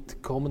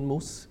mitkommen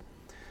muss.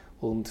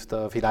 Und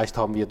vielleicht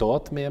haben wir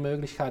dort mehr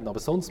Möglichkeiten, aber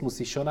sonst muss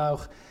ich schon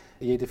auch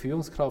jede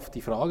Führungskraft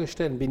die Frage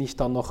stellen, bin ich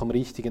dann noch am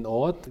richtigen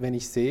Ort, wenn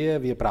ich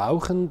sehe, wir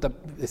brauchen,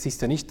 es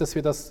ist ja nicht, dass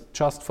wir das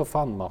just for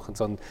fun machen,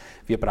 sondern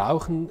wir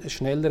brauchen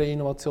schnellere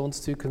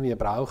Innovationszyklen, wir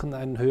brauchen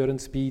einen höheren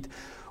Speed.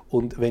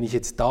 Und wenn ich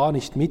jetzt da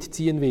nicht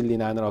mitziehen will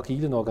in einer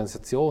agilen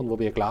Organisation, wo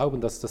wir glauben,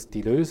 dass das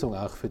die Lösung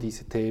auch für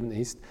diese Themen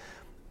ist,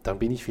 dann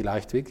bin ich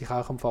vielleicht wirklich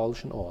auch am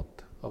falschen Ort.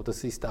 Aber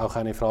das ist auch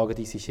eine Frage,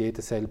 die sich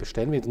jeder selber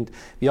stellen wird. Und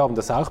wir haben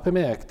das auch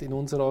bemerkt in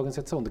unserer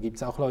Organisation. Da gibt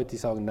es auch Leute, die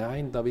sagen,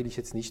 nein, da will ich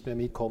jetzt nicht mehr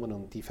mitkommen,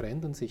 und die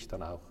verändern sich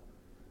dann auch.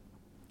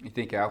 Ich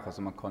denke auch,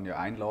 also man kann ja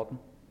einladen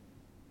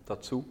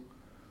dazu.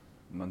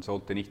 Man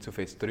sollte nicht zu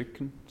fest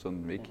drücken,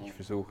 sondern wirklich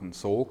versuchen,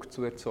 Sog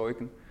zu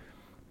erzeugen.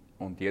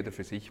 Und jeder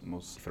für sich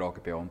muss die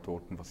Frage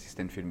beantworten, was ist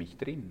denn für mich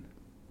drin?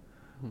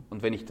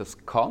 Und wenn ich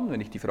das kann, wenn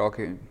ich die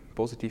Frage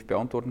positiv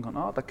beantworten kann,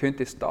 da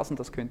könnte es das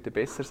und das könnte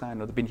besser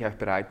sein, oder bin ich auch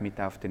bereit, mit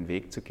auf den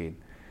Weg zu gehen.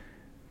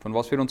 Von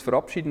was wir uns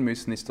verabschieden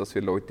müssen, ist, dass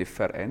wir Leute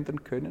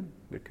verändern können.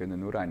 Wir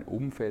können nur ein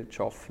Umfeld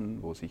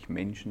schaffen, wo sich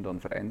Menschen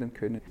dann verändern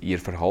können, ihr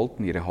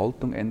Verhalten, ihre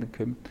Haltung ändern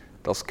können.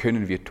 Das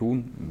können wir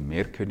tun,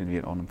 mehr können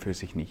wir an und für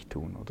sich nicht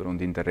tun. Oder?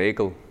 Und in der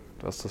Regel,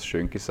 du hast das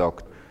schön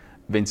gesagt,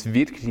 wenn es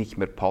wirklich nicht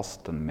mehr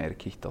passt, dann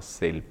merke ich das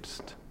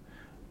selbst.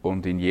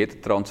 Und in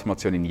jeder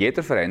Transformation, in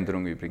jeder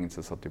Veränderung übrigens,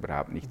 das hat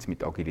überhaupt nichts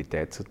mit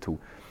Agilität zu tun,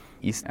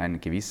 ist eine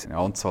gewisse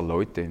Anzahl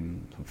Leute,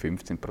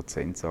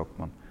 15% sagt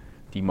man,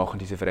 die machen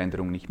diese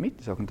Veränderung nicht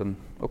mit. Die sagen dann,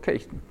 okay,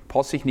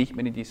 passe ich nicht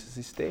mehr in dieses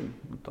System,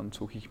 und dann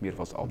suche ich mir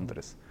was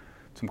anderes.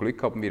 Zum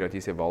Glück haben wir ja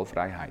diese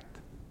Wahlfreiheit.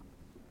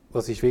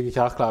 Was ich wirklich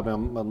auch glaube,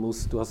 man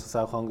muss, du hast es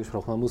auch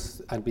angesprochen, man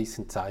muss ein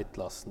bisschen Zeit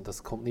lassen.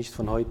 Das kommt nicht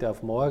von heute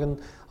auf morgen.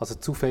 Also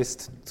zu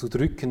fest zu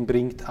drücken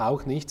bringt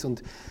auch nichts.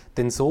 Und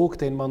den Sog,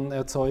 den man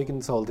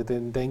erzeugen sollte,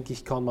 den denke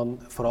ich, kann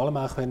man vor allem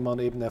auch, wenn man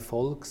eben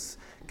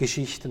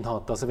Erfolgsgeschichten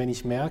hat. Also wenn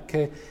ich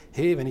merke,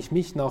 hey, wenn ich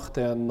mich nach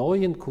der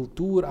neuen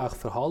Kultur auch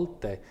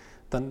verhalte,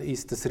 dann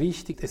ist das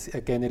richtig, es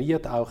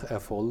generiert auch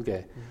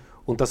Erfolge.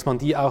 Und dass man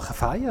die auch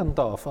feiern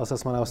darf, also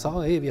dass man auch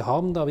sagt, hey, wir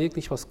haben da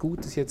wirklich was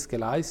Gutes jetzt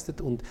geleistet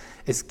und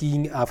es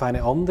ging auf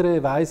eine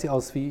andere Weise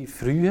als wie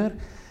früher.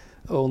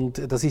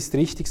 Und das ist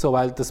richtig so,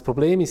 weil das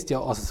Problem ist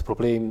ja,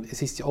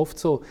 es ist ja oft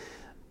so,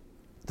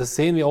 das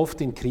sehen wir oft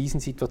in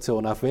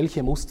Krisensituationen, auf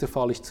welche Muster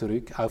falle ich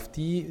zurück? Auf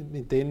die,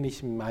 mit denen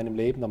ich in meinem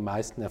Leben am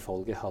meisten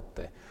Erfolge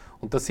hatte.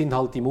 Und das sind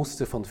halt die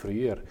Muster von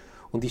früher.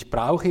 Und ich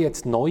brauche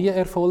jetzt neue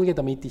Erfolge,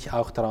 damit ich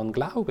auch daran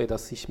glaube,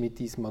 dass ich mit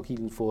diesem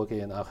agilen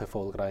Vorgehen auch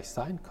erfolgreich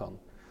sein kann.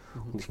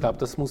 Und ich glaube,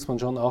 das muss man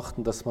schon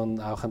achten, dass man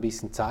auch ein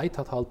bisschen Zeit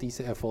hat, halt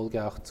diese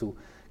Erfolge auch zu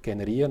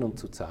generieren und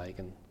zu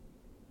zeigen.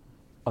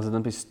 Also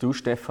dann bist du,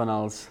 Stefan,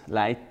 als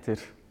Leiter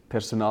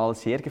Personal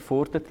sehr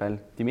gefordert, weil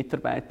die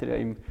Mitarbeiter ja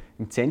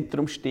im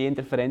Zentrum stehen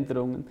der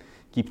Veränderungen.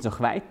 Gibt es noch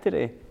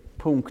weitere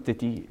Punkte,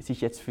 die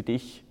sich jetzt für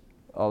dich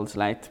als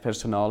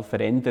Leitpersonal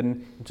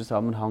verändern im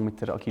Zusammenhang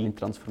mit der agilen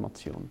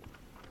Transformation?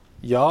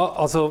 Ja,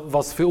 also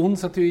was für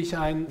uns natürlich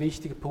ein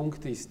wichtiger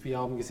Punkt ist, wir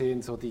haben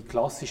gesehen, so die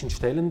klassischen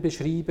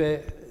Stellenbeschriebe,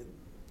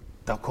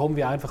 da kommen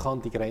wir einfach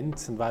an die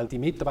Grenzen, weil die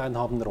Mitarbeiter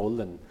haben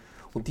Rollen.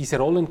 Und diese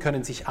Rollen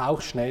können sich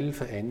auch schnell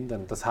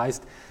verändern. Das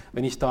heißt,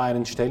 wenn ich da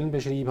einen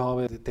Stellenbeschrieb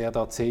habe, der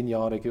da 10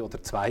 Jahre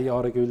oder 2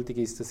 Jahre gültig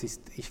ist,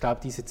 ich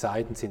glaube, diese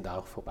Zeiten sind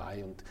auch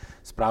vorbei. Und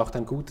es braucht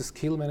ein gutes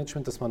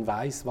Skill-Management, dass man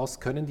weiß,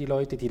 was können die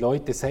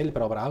Leute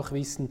selber aber auch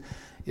wissen,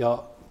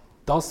 ja,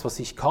 das, was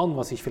ich kann,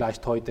 was ich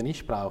vielleicht heute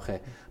nicht brauche,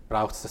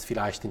 braucht es das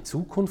vielleicht in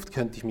Zukunft,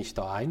 könnte ich mich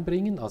da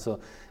einbringen, also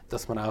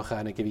dass man auch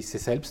eine gewisse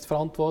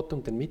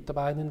Selbstverantwortung den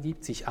Mitarbeitern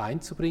gibt, sich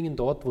einzubringen,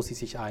 dort, wo sie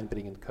sich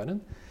einbringen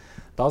können.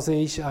 Da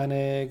sehe ich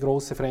eine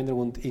große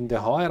Veränderung und in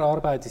der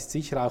HR-Arbeit ist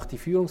sicher auch die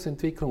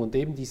Führungsentwicklung und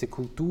eben diese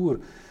Kultur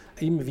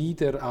immer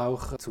wieder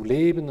auch zu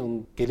leben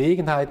und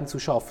Gelegenheiten zu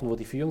schaffen, wo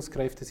die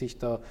Führungskräfte sich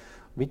da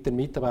mit den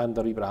Mitarbeitern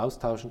darüber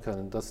austauschen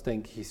können, das,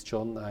 denke ich, ist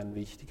schon ein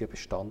wichtiger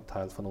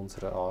Bestandteil von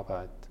unserer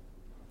Arbeit.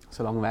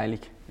 So langweilig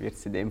wird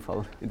es in dem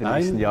Fall in den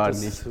nächsten Jahren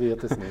nicht. Nein, das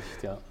wird es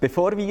nicht, ja.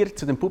 Bevor wir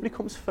zu den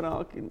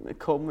Publikumsfragen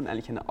kommen,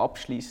 eigentlich eine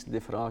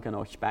abschließende Frage an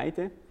euch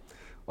beide.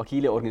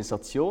 Agile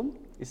Organisation,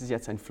 ist es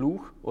jetzt ein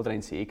Fluch oder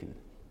ein Segen?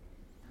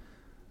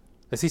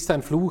 Es ist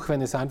ein Fluch,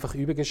 wenn es einfach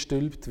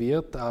übergestülpt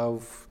wird,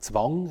 auf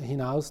Zwang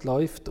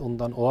hinausläuft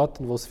und an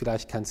Orten, wo es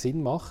vielleicht keinen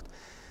Sinn macht.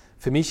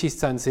 Für mich ist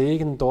es ein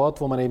Segen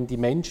dort, wo man eben die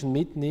Menschen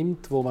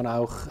mitnimmt, wo man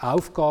auch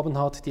Aufgaben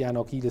hat, die ein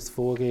agiles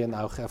Vorgehen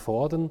auch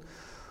erfordern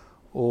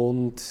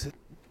und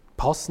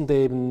passend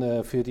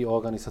eben für die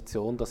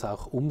Organisation das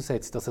auch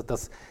umsetzt. Also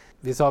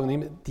wir sagen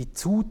immer, die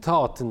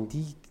Zutaten,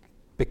 die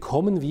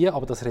bekommen wir,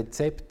 aber das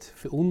Rezept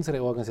für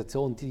unsere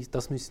Organisation,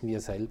 das müssen wir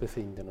selber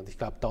finden. Und ich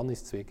glaube, dann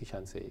ist es wirklich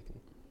ein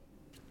Segen.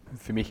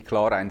 Für mich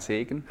klar ein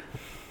Segen.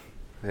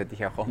 Das hätte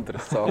ich auch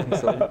anderes sagen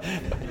sollen.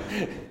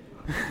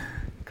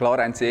 Klar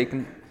ein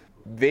Segen.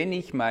 Wenn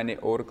ich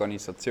meine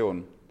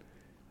Organisation,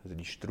 also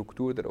die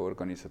Struktur der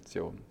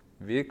Organisation,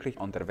 wirklich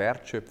an der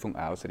Wertschöpfung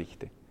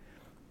ausrichte,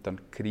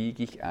 dann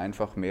kriege ich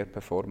einfach mehr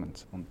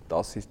Performance. Und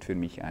das ist für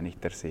mich eigentlich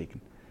der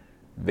Segen.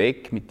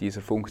 Weg mit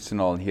dieser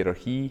funktionalen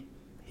Hierarchie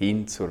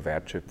hin zur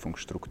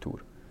Wertschöpfungsstruktur.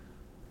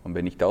 Und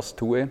wenn ich das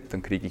tue,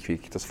 dann kriege ich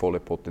wirklich das volle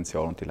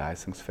Potenzial und die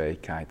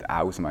Leistungsfähigkeit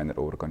aus meiner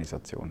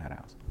Organisation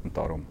heraus. Und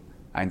darum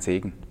ein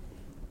Segen.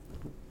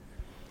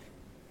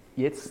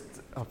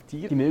 Jetzt habt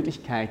ihr die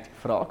Möglichkeit,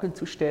 Fragen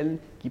zu stellen.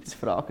 Gibt es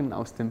Fragen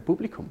aus dem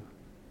Publikum?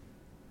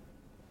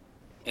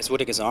 Es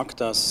wurde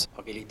gesagt, dass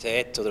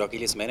Agilität oder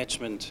agiles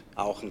Management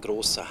auch ein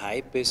großer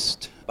Hype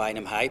ist. Bei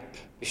einem Hype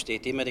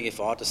besteht immer die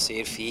Gefahr, dass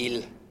sehr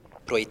viel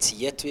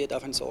projiziert wird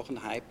auf einen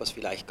solchen Hype, was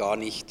vielleicht gar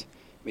nicht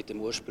mit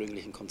dem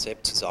ursprünglichen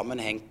Konzept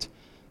zusammenhängt.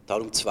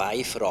 Darum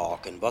 2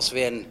 Fragen. Was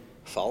wären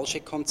falsche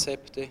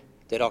Konzepte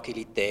der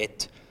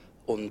Agilität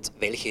und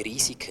welche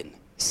Risiken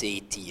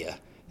seht ihr,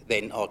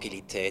 wenn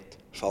Agilität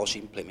falsch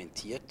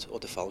implementiert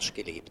oder falsch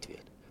gelebt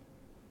wird?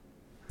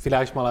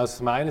 Vielleicht mal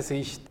aus meiner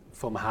Sicht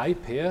vom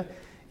Hype her.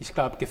 Ich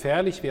glaube,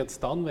 gefährlich wird es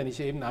dann, wenn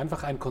ich eben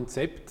einfach ein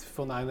Konzept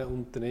von einer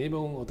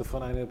Unternehmung oder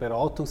von einer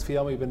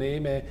Beratungsfirma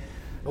übernehme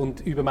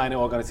und über meine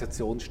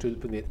Organisation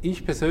stülpen wird.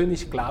 Ich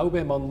persönlich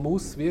glaube, man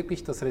muss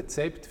wirklich das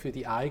Rezept für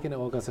die eigene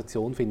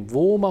Organisation finden.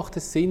 Wo macht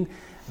es Sinn?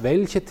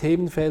 Welche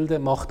Themenfelder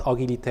macht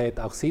Agilität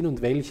auch Sinn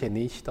und welche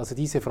nicht? Also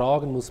diese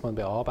Fragen muss man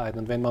bearbeiten.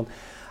 Und wenn man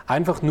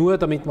einfach nur,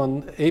 damit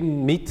man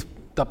eben mit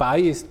dabei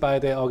ist bei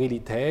der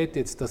Agilität,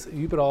 jetzt das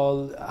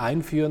überall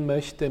einführen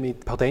möchte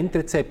mit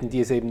Patentrezepten,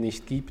 die es eben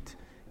nicht gibt,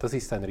 das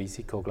ist ein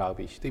Risiko,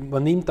 glaube ich.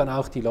 Man nimmt dann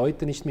auch die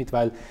Leute nicht mit,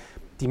 weil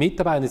die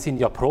Mitarbeiter sind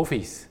ja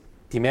Profis.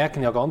 Die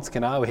merken ja ganz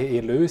genau, hey,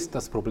 ihr löst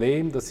das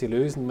Problem, das ihr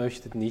lösen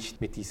möchtet,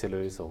 nicht mit dieser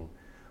Lösung.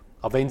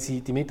 Aber wenn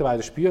die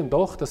Mitarbeiter spüren,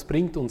 doch, das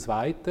bringt uns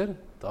weiter,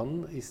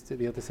 dann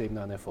wird es eben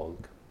ein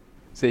Erfolg.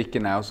 Sehe ich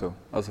genauso.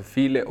 Also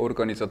viele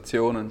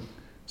Organisationen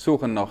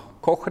suchen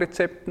nach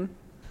Kochrezepten,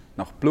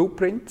 nach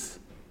Blueprints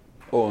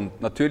und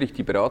natürlich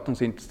die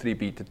Beratungsindustrie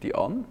bietet die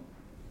an,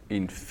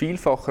 in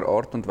vielfacher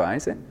Art und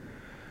Weise.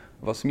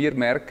 Was wir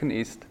merken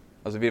ist,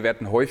 also wir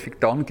werden häufig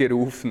dann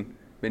gerufen,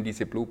 wenn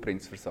diese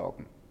Blueprints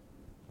versagen.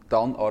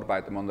 Dann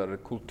arbeitet man an der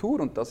Kultur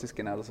und das ist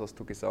genau das, was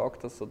du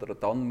gesagt hast, oder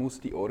dann muss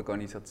die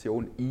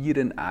Organisation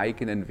ihren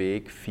eigenen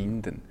Weg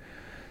finden.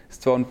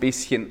 Ist zwar ein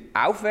bisschen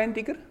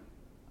aufwendiger,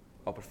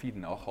 aber viel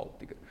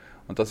nachhaltiger.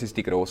 Und das ist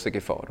die große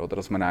Gefahr, oder?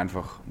 Dass man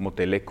einfach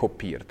Modelle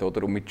kopiert.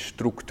 Oder? Und mit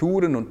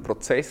Strukturen und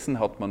Prozessen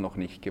hat man noch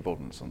nicht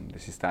gewonnen, sondern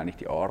es ist eigentlich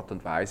die Art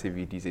und Weise,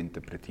 wie diese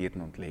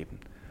interpretieren und leben.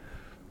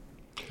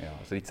 Ja,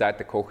 also die Zeit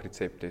der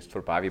Kochrezepte ist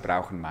vorbei, wir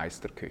brauchen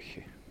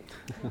Meisterköche.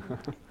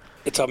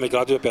 Jetzt haben wir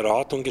gerade über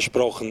Beratung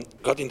gesprochen.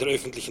 Gerade in der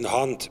öffentlichen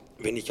Hand,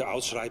 wenn ich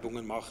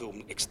Ausschreibungen mache,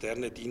 um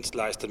externe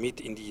Dienstleister mit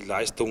in die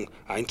Leistung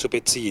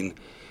einzubeziehen,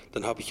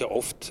 dann habe ich ja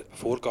oft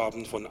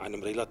Vorgaben von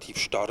einem relativ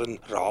starren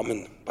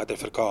Rahmen bei der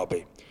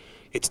Vergabe.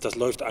 Jetzt, das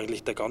läuft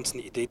eigentlich der ganzen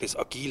Idee des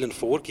agilen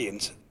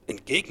Vorgehens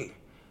entgegen,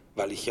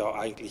 weil ich ja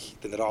eigentlich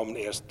den Rahmen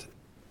erst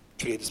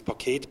für jedes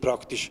Paket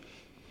praktisch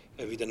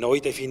wieder neu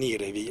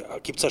definiere.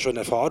 Gibt es da schon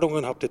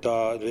Erfahrungen? Habt ihr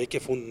da einen Weg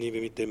gefunden, wie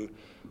ihr mit dem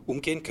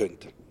umgehen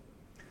könnt?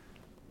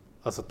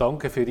 Also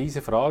danke für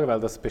diese Frage, weil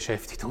das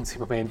beschäftigt uns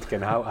im Moment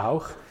genau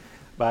auch.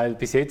 Weil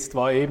bis jetzt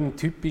war eben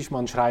typisch,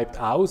 man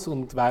schreibt aus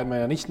und weil man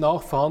ja nicht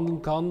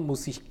nachverhandeln kann,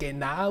 muss ich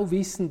genau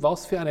wissen,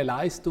 was für eine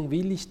Leistung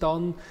will ich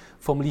dann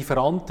vom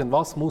Lieferanten,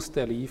 was muss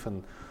der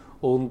liefern.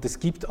 Und es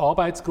gibt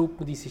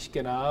Arbeitsgruppen, die sich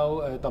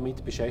genau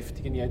damit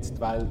beschäftigen jetzt,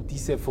 weil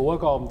diese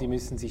Vorgaben, die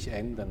müssen sich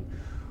ändern.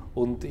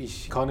 Und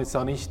ich kann jetzt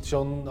da nicht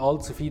schon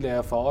allzu viele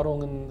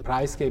Erfahrungen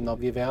preisgeben,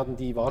 aber wir werden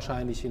die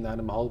wahrscheinlich in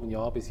einem halben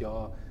Jahr bis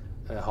Jahr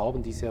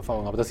haben, diese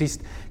Erfahrung. Aber das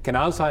ist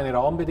genauso eine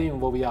Rahmenbedingung,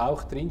 wo wir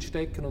auch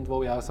drinstecken und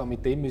wo wir auch sagen,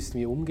 mit dem müssen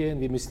wir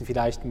umgehen. Wir müssen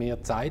vielleicht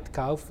mehr Zeit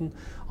kaufen,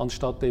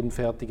 anstatt eben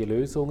fertige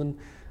Lösungen.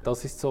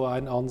 Das ist so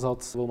ein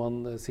Ansatz, wo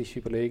man sich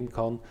überlegen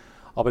kann.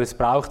 Aber es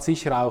braucht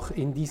sicher auch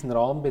in diesen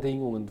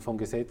Rahmenbedingungen vom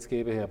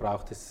Gesetzgeber her,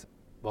 braucht es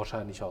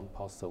wahrscheinlich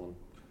Anpassungen.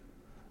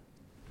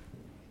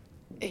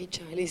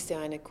 Agile ist ja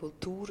eine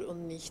Kultur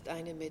und nicht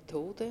eine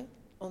Methode.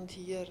 Und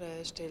hier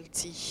stellt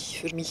sich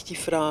für mich die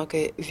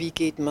Frage, wie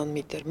geht man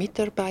mit der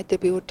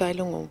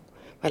Mitarbeiterbeurteilung um?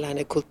 Weil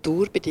eine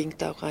Kultur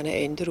bedingt auch eine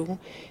Änderung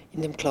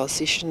in dem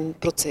klassischen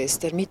Prozess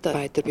der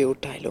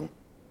Mitarbeiterbeurteilung.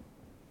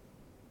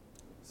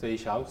 Sehe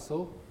ich auch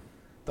so.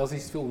 Das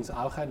ist für uns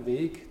auch ein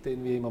Weg,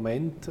 den wir im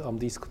Moment am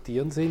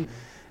Diskutieren sind.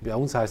 Bei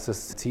uns heißt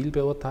das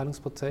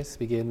Zielbeurteilungsprozess.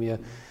 Wie gehen wir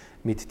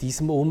mit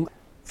diesem um?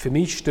 Für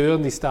mich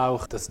störend ist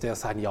auch, dass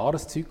das ein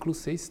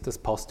Jahreszyklus ist. Das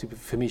passt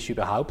für mich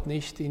überhaupt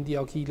nicht in die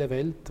agile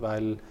Welt,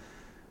 weil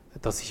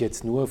dass ich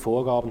jetzt nur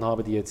Vorgaben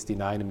habe, die jetzt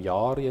in einem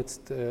Jahr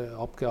jetzt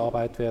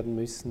abgearbeitet werden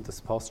müssen,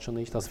 das passt schon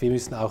nicht. Also wir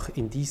müssen auch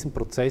in diesem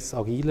Prozess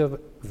agiler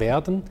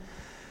werden.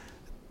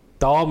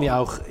 Da haben wir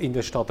auch in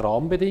der Stadt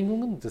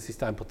Rahmenbedingungen. Das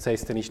ist ein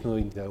Prozess, der nicht nur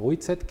in der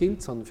OIZ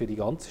gilt, sondern für die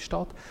ganze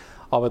Stadt.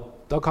 Aber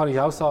da kann ich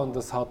auch sagen,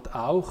 das hat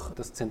auch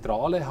das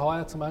zentrale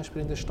HR zum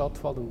Beispiel in der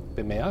Stadtverwaltung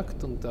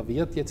bemerkt. Und da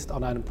wird jetzt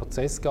an einem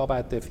Prozess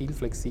gearbeitet, der viel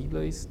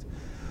flexibler ist.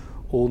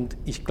 Und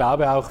ich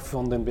glaube auch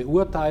von den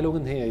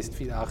Beurteilungen her ist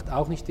vielleicht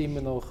auch nicht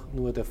immer noch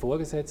nur der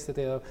Vorgesetzte,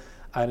 der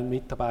einen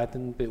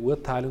Mitarbeitenden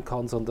beurteilen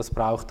kann, sondern das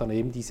braucht dann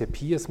eben diese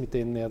Peers, mit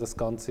denen er das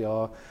ganze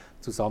Jahr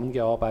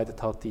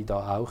zusammengearbeitet hat, die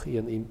da auch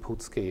ihren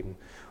Inputs geben.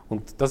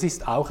 Und das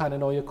ist auch eine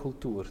neue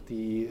Kultur,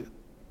 die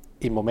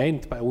im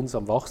Moment bei uns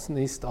am Wachsen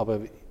ist,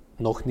 aber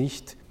noch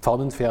nicht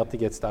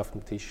pfannenfertig jetzt auf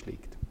dem Tisch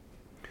liegt.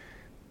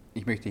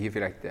 Ich möchte hier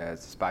vielleicht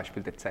das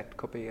Beispiel der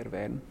ZKB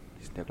erwähnen.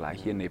 Die sind ja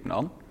gleich hier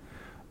nebenan.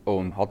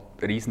 Und hat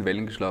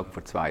Riesenwellen geschlagen.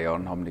 Vor 2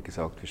 Jahren haben die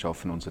gesagt, wir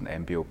schaffen unseren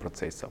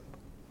MBO-Prozess ab.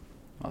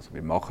 Also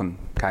wir machen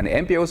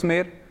keine MBOs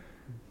mehr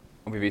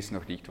und wir wissen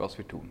noch nicht, was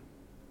wir tun.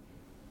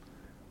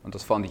 Und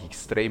das fand ich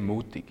extrem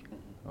mutig.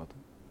 Oder?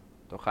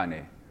 Doch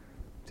eine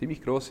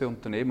ziemlich große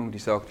Unternehmung, die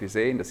sagt, wir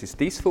sehen, das ist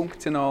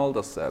dysfunktional,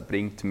 das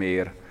bringt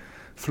mehr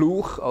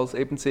Fluch als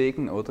eben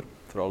Segen, oder?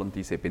 Vor allem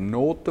diese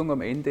Benotung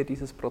am Ende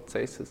dieses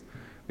Prozesses.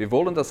 Wir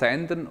wollen das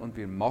ändern und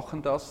wir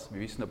machen das,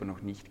 wir wissen aber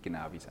noch nicht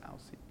genau, wie es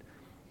aussieht.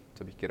 Jetzt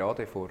habe ich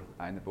gerade vor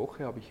einer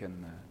Woche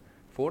einen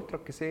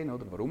Vortrag gesehen,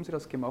 oder, warum sie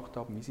das gemacht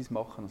haben, wie sie es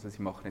machen. Also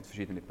sie machen jetzt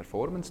verschiedene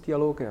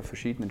Performance-Dialoge auf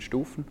verschiedenen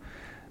Stufen.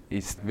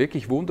 Ist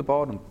wirklich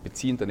wunderbar und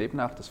beziehen dann eben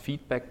auch das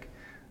Feedback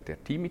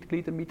der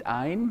Teammitglieder mit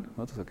ein,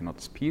 also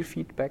sogenanntes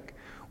Peer-Feedback.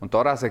 Und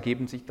daraus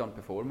ergeben sich dann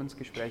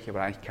Performance-Gespräche,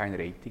 aber eigentlich kein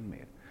Rating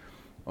mehr.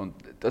 Und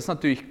das ist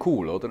natürlich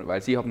cool, oder?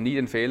 Weil sie haben nie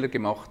den Fehler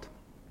gemacht,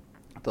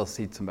 dass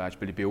sie zum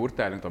Beispiel die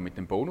Beurteilung dann mit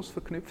dem Bonus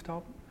verknüpft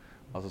haben.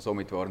 Also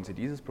somit waren sie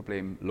dieses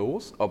Problem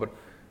los. Aber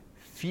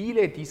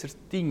viele dieser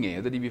Dinge,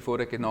 oder, die wir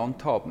vorher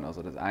genannt haben,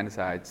 also das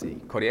einerseits die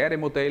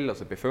Karrieremodell,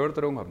 also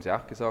Beförderung, haben Sie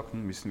auch gesagt,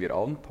 müssen wir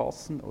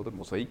anpassen, oder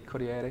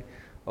Mosaikkarriere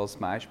als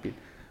Beispiel.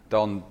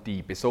 Dann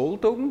die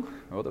Besoldung,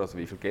 oder, also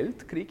wie viel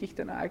Geld kriege ich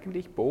denn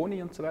eigentlich,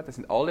 Boni und so weiter, das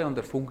sind alle an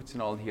der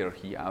funktionalen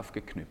Hierarchie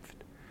aufgeknüpft.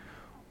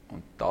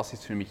 Und das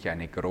ist für mich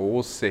eine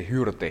große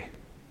Hürde,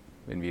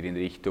 wenn wir in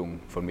Richtung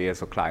von mehr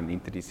so kleinen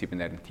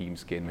interdisziplinären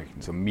Teams gehen möchten,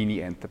 so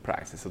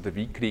Mini-Enterprises, oder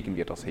wie kriegen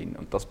wir das hin?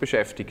 Und das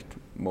beschäftigt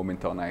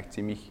momentan eigentlich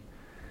ziemlich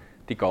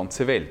die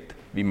ganze Welt.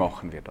 Wie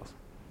machen wir das?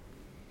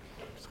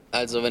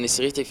 Also wenn ich es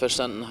richtig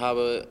verstanden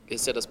habe,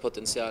 ist ja das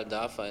Potenzial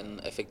da für ein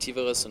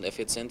effektiveres und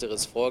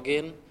effizienteres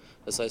Vorgehen.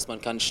 Das heißt, man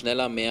kann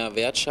schneller mehr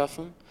Wert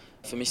schaffen.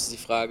 Für mich ist die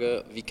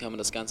Frage, wie kann man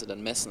das Ganze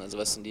dann messen? Also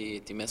was sind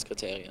die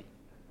Messkriterien?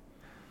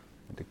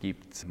 Da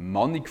gibt es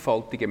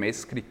mannigfaltige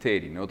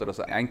Messkriterien. Oder?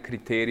 Also ein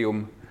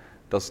Kriterium,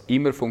 das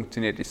immer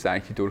funktioniert, ist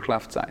eigentlich die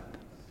Durchlaufzeit.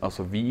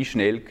 Also wie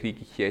schnell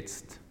kriege ich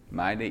jetzt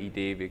meine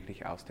Idee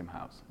wirklich aus dem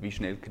Haus? Wie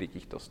schnell kriege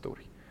ich das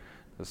durch?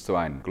 Das ist so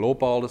ein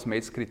globales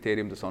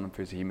Messkriterium, das an und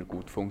für sich immer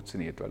gut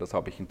funktioniert. Weil das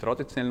habe ich in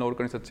traditionellen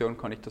Organisationen,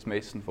 kann ich das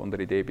messen, von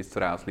der Idee bis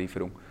zur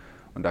Auslieferung,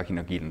 und auch in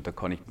agilen. Und da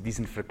kann ich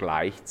diesen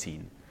Vergleich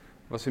ziehen.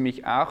 Was für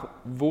mich auch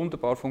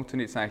wunderbar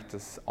funktioniert, ist eigentlich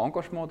das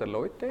Engagement der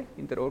Leute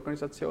in der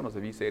Organisation.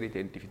 Also wie sehr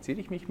identifiziere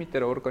ich mich mit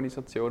der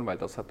Organisation, weil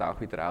das hat auch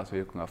wieder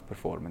Auswirkungen auf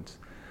Performance.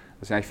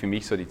 Das sind eigentlich für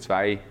mich so die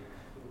 2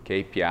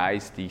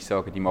 KPIs, die ich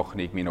sage, die machen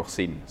irgendwie noch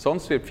Sinn.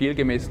 Sonst wird viel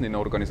gemessen in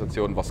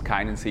Organisationen, was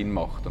keinen Sinn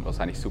macht und was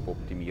eigentlich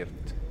suboptimiert,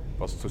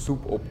 was zur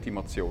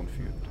Suboptimation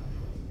führt.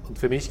 Und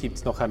für mich gibt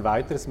es noch ein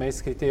weiteres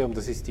Messkriterium,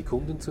 das ist die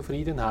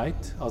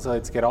Kundenzufriedenheit. Also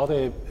jetzt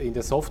gerade in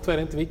der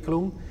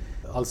Softwareentwicklung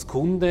als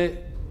Kunde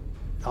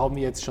haben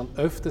wir jetzt schon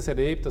öfters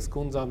erlebt, dass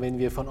Kunden sagen, wenn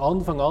wir von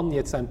Anfang an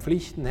jetzt ein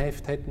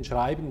Pflichtenheft hätten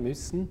schreiben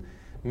müssen,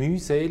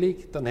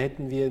 mühselig, dann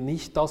hätten wir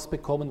nicht das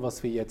bekommen,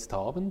 was wir jetzt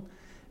haben.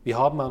 Wir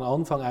haben am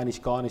Anfang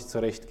eigentlich gar nicht so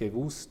recht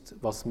gewusst,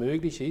 was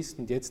möglich ist,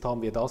 und jetzt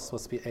haben wir das,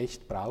 was wir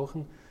echt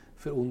brauchen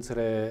für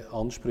unsere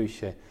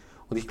Ansprüche.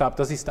 Und ich glaube,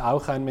 das ist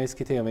auch ein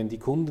Messkriterium. Wenn die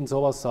Kunden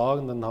sowas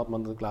sagen, dann hat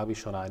man, glaube ich,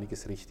 schon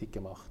einiges richtig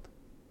gemacht.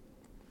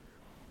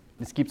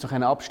 Es gibt noch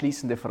eine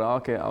abschließende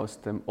Frage aus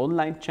dem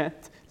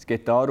Online-Chat. Es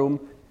geht darum,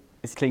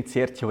 es klingt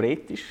sehr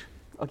theoretisch,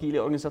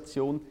 agile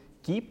Organisation.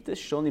 Gibt es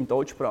schon im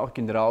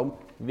deutschsprachigen Raum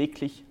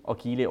wirklich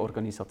agile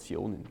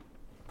Organisationen?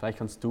 Vielleicht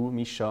kannst du,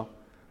 Mischa,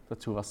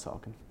 dazu was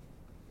sagen.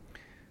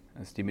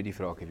 Es ist immer die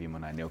Frage, wie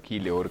man eine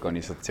agile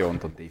Organisation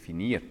dann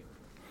definiert.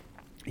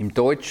 im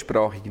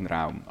deutschsprachigen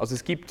Raum. Also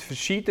es gibt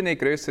verschiedene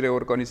größere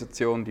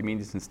Organisationen, die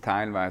mindestens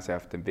teilweise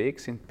auf dem Weg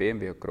sind.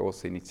 BMW hat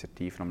große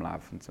Initiativen am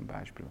Laufen zum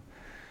Beispiel.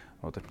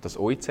 Oder das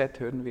OIZ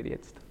hören wir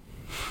jetzt,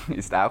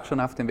 ist auch schon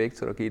auf dem Weg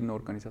zur agilen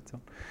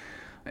Organisation.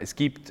 Es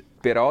gibt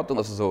Beratung,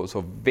 also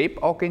so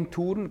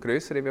Webagenturen,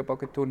 größere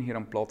Webagenturen hier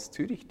am Platz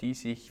Zürich, die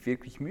sich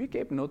wirklich Mühe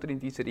geben, oder in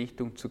diese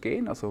Richtung zu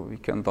gehen. Also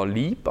ich kann da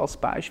Leap als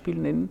Beispiel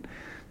nennen,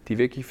 die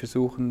wirklich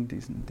versuchen,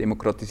 diese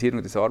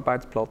Demokratisierung des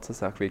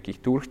Arbeitsplatzes auch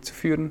wirklich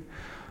durchzuführen.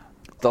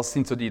 Das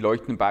sind so die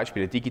leuchtenden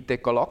Beispiele.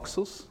 Digitec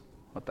Galaxus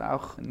hat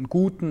auch einen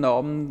guten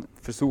Namen,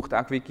 versucht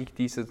auch wirklich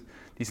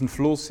diesen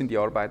Fluss in die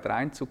Arbeit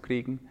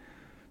reinzukriegen.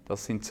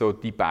 Das sind so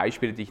die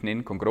Beispiele, die ich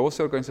nennen kann.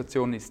 Große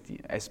Organisation ist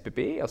die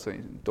SBB, also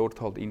dort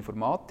halt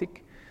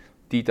Informatik,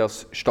 die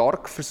das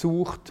stark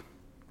versucht.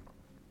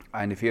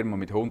 Eine Firma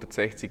mit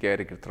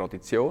 160-jähriger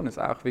Tradition, ist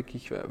auch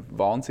wirklich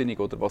wahnsinnig,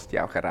 oder was die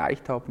auch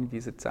erreicht haben in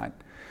dieser Zeit.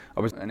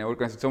 Aber eine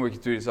Organisation, wo ich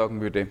natürlich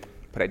sagen würde,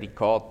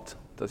 Prädikat,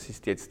 das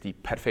ist jetzt die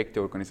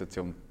perfekte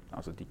Organisation,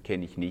 also die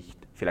kenne ich nicht.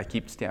 Vielleicht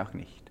gibt es die auch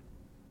nicht.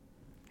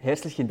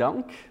 Herzlichen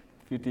Dank,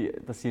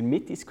 dass ihr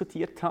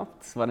mitdiskutiert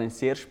habt. Es war eine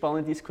sehr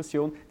spannende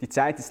Diskussion. Die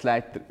Zeit ist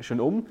leider schon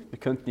um. Wir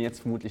könnten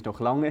jetzt vermutlich noch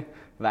lange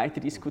weiter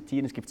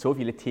diskutieren. Es gibt so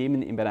viele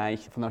Themen im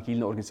Bereich von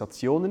agilen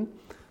Organisationen.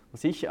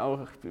 Was ich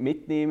auch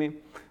mitnehme,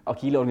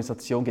 agile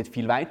Organisation geht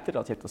viel weiter,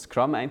 als etwas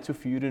Scrum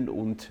einzuführen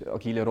und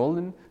agile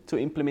Rollen zu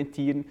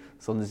implementieren,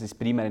 sondern es ist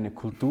primär eine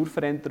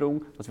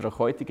Kulturveränderung, was wir auch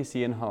heute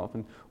gesehen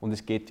haben. Und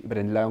es geht über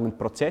einen langen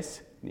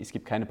Prozess. Es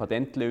gibt keine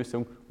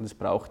Patentlösung und es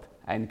braucht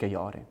einige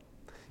Jahre.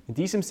 In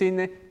diesem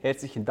Sinne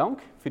herzlichen Dank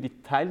für die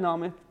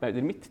Teilnahme bei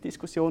der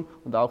Mitdiskussion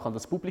und auch an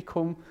das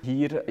Publikum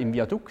hier im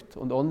Viadukt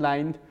und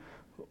online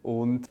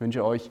und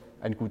wünsche euch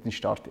einen guten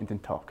Start in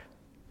den Tag.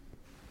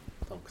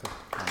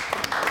 Danke.